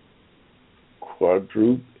a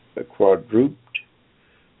quadruped,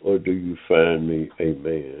 or do you find me a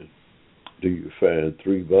man? Do you find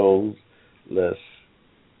 3 bones less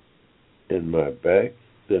in my back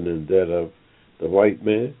than in that of the white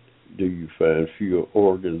man? Do you find fewer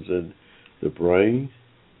organs in the brain?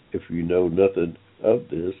 If you know nothing of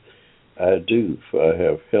this, I do, for I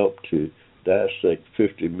have helped to dissect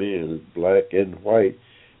 50 men, black and white,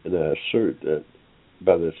 and I assert that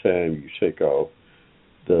by the time you take off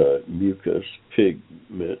the mucous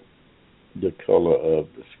pigment, the color of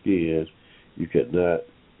the skin, you cannot,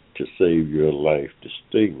 to save your life,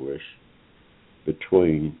 distinguish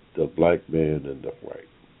between the black man and the white.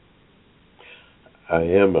 I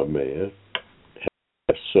am a man,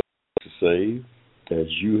 have so to save as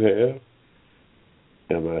you have.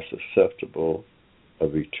 Am I susceptible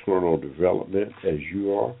of eternal development as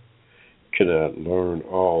you are? Can I learn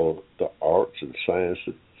all the arts and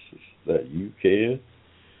sciences that you can?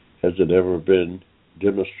 Has it ever been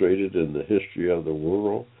demonstrated in the history of the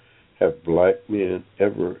world? Have black men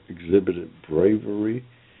ever exhibited bravery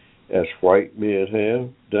as white men have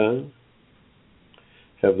done?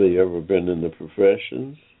 Have they ever been in the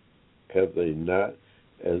professions? Have they not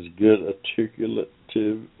as good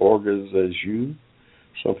articulative organs as you?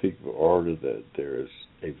 Some people argue that there is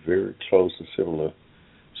a very close and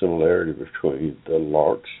similarity between the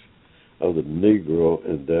larks of the Negro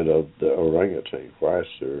and that of the orangutan. Why,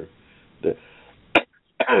 sir? There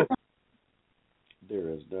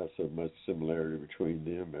is not so much similarity between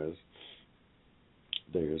them as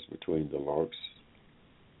there is between the larks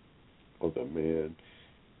of the man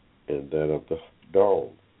and that of the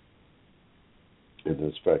dog. And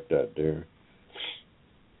in fact, I dare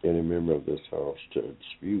any member of this house to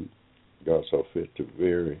dispute God saw fit to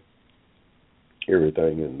vary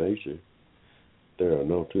everything in nature. There are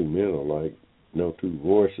no 2 men alike, no 2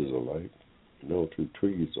 voices alike, no 2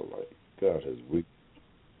 trees alike. God has weak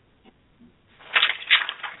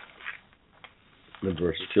the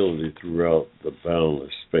versatility throughout the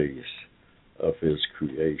boundless space of His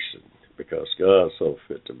creation, because God saw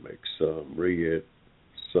fit to make some red,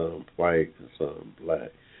 some white, and some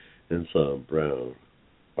black, and some brown.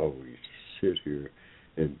 Are we to sit here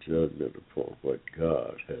in judgment upon what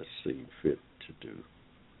God has seen fit to do?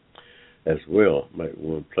 As well might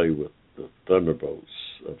one play with the thunderbolts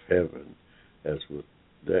of heaven as with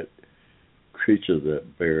that creature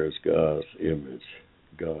that bears God's image,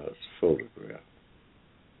 God's photograph.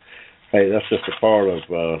 Hey, that's just a part of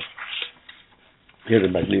Henry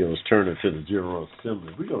McNeil's turning to the General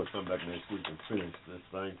Assembly. We're going to come back next week and finish this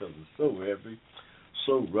thing because it's so heavy,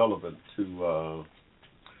 so relevant to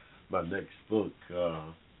my next book.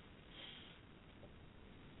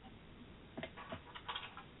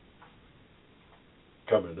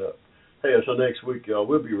 Coming up. Hey, so next week, y'all,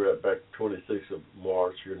 we'll be right back 26th of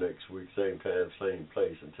March here next week, same time, same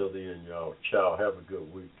place. Until then, y'all, ciao. Have a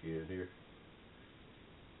good weekend here.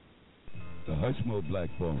 The Hushmo Black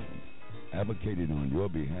Forum, advocated on your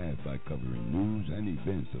behalf by covering news and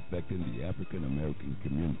events affecting the African American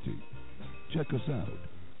community. Check us out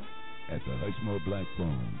at the Hushmo Black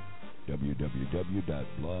Forum,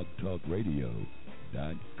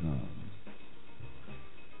 www.blogtalkradio.com.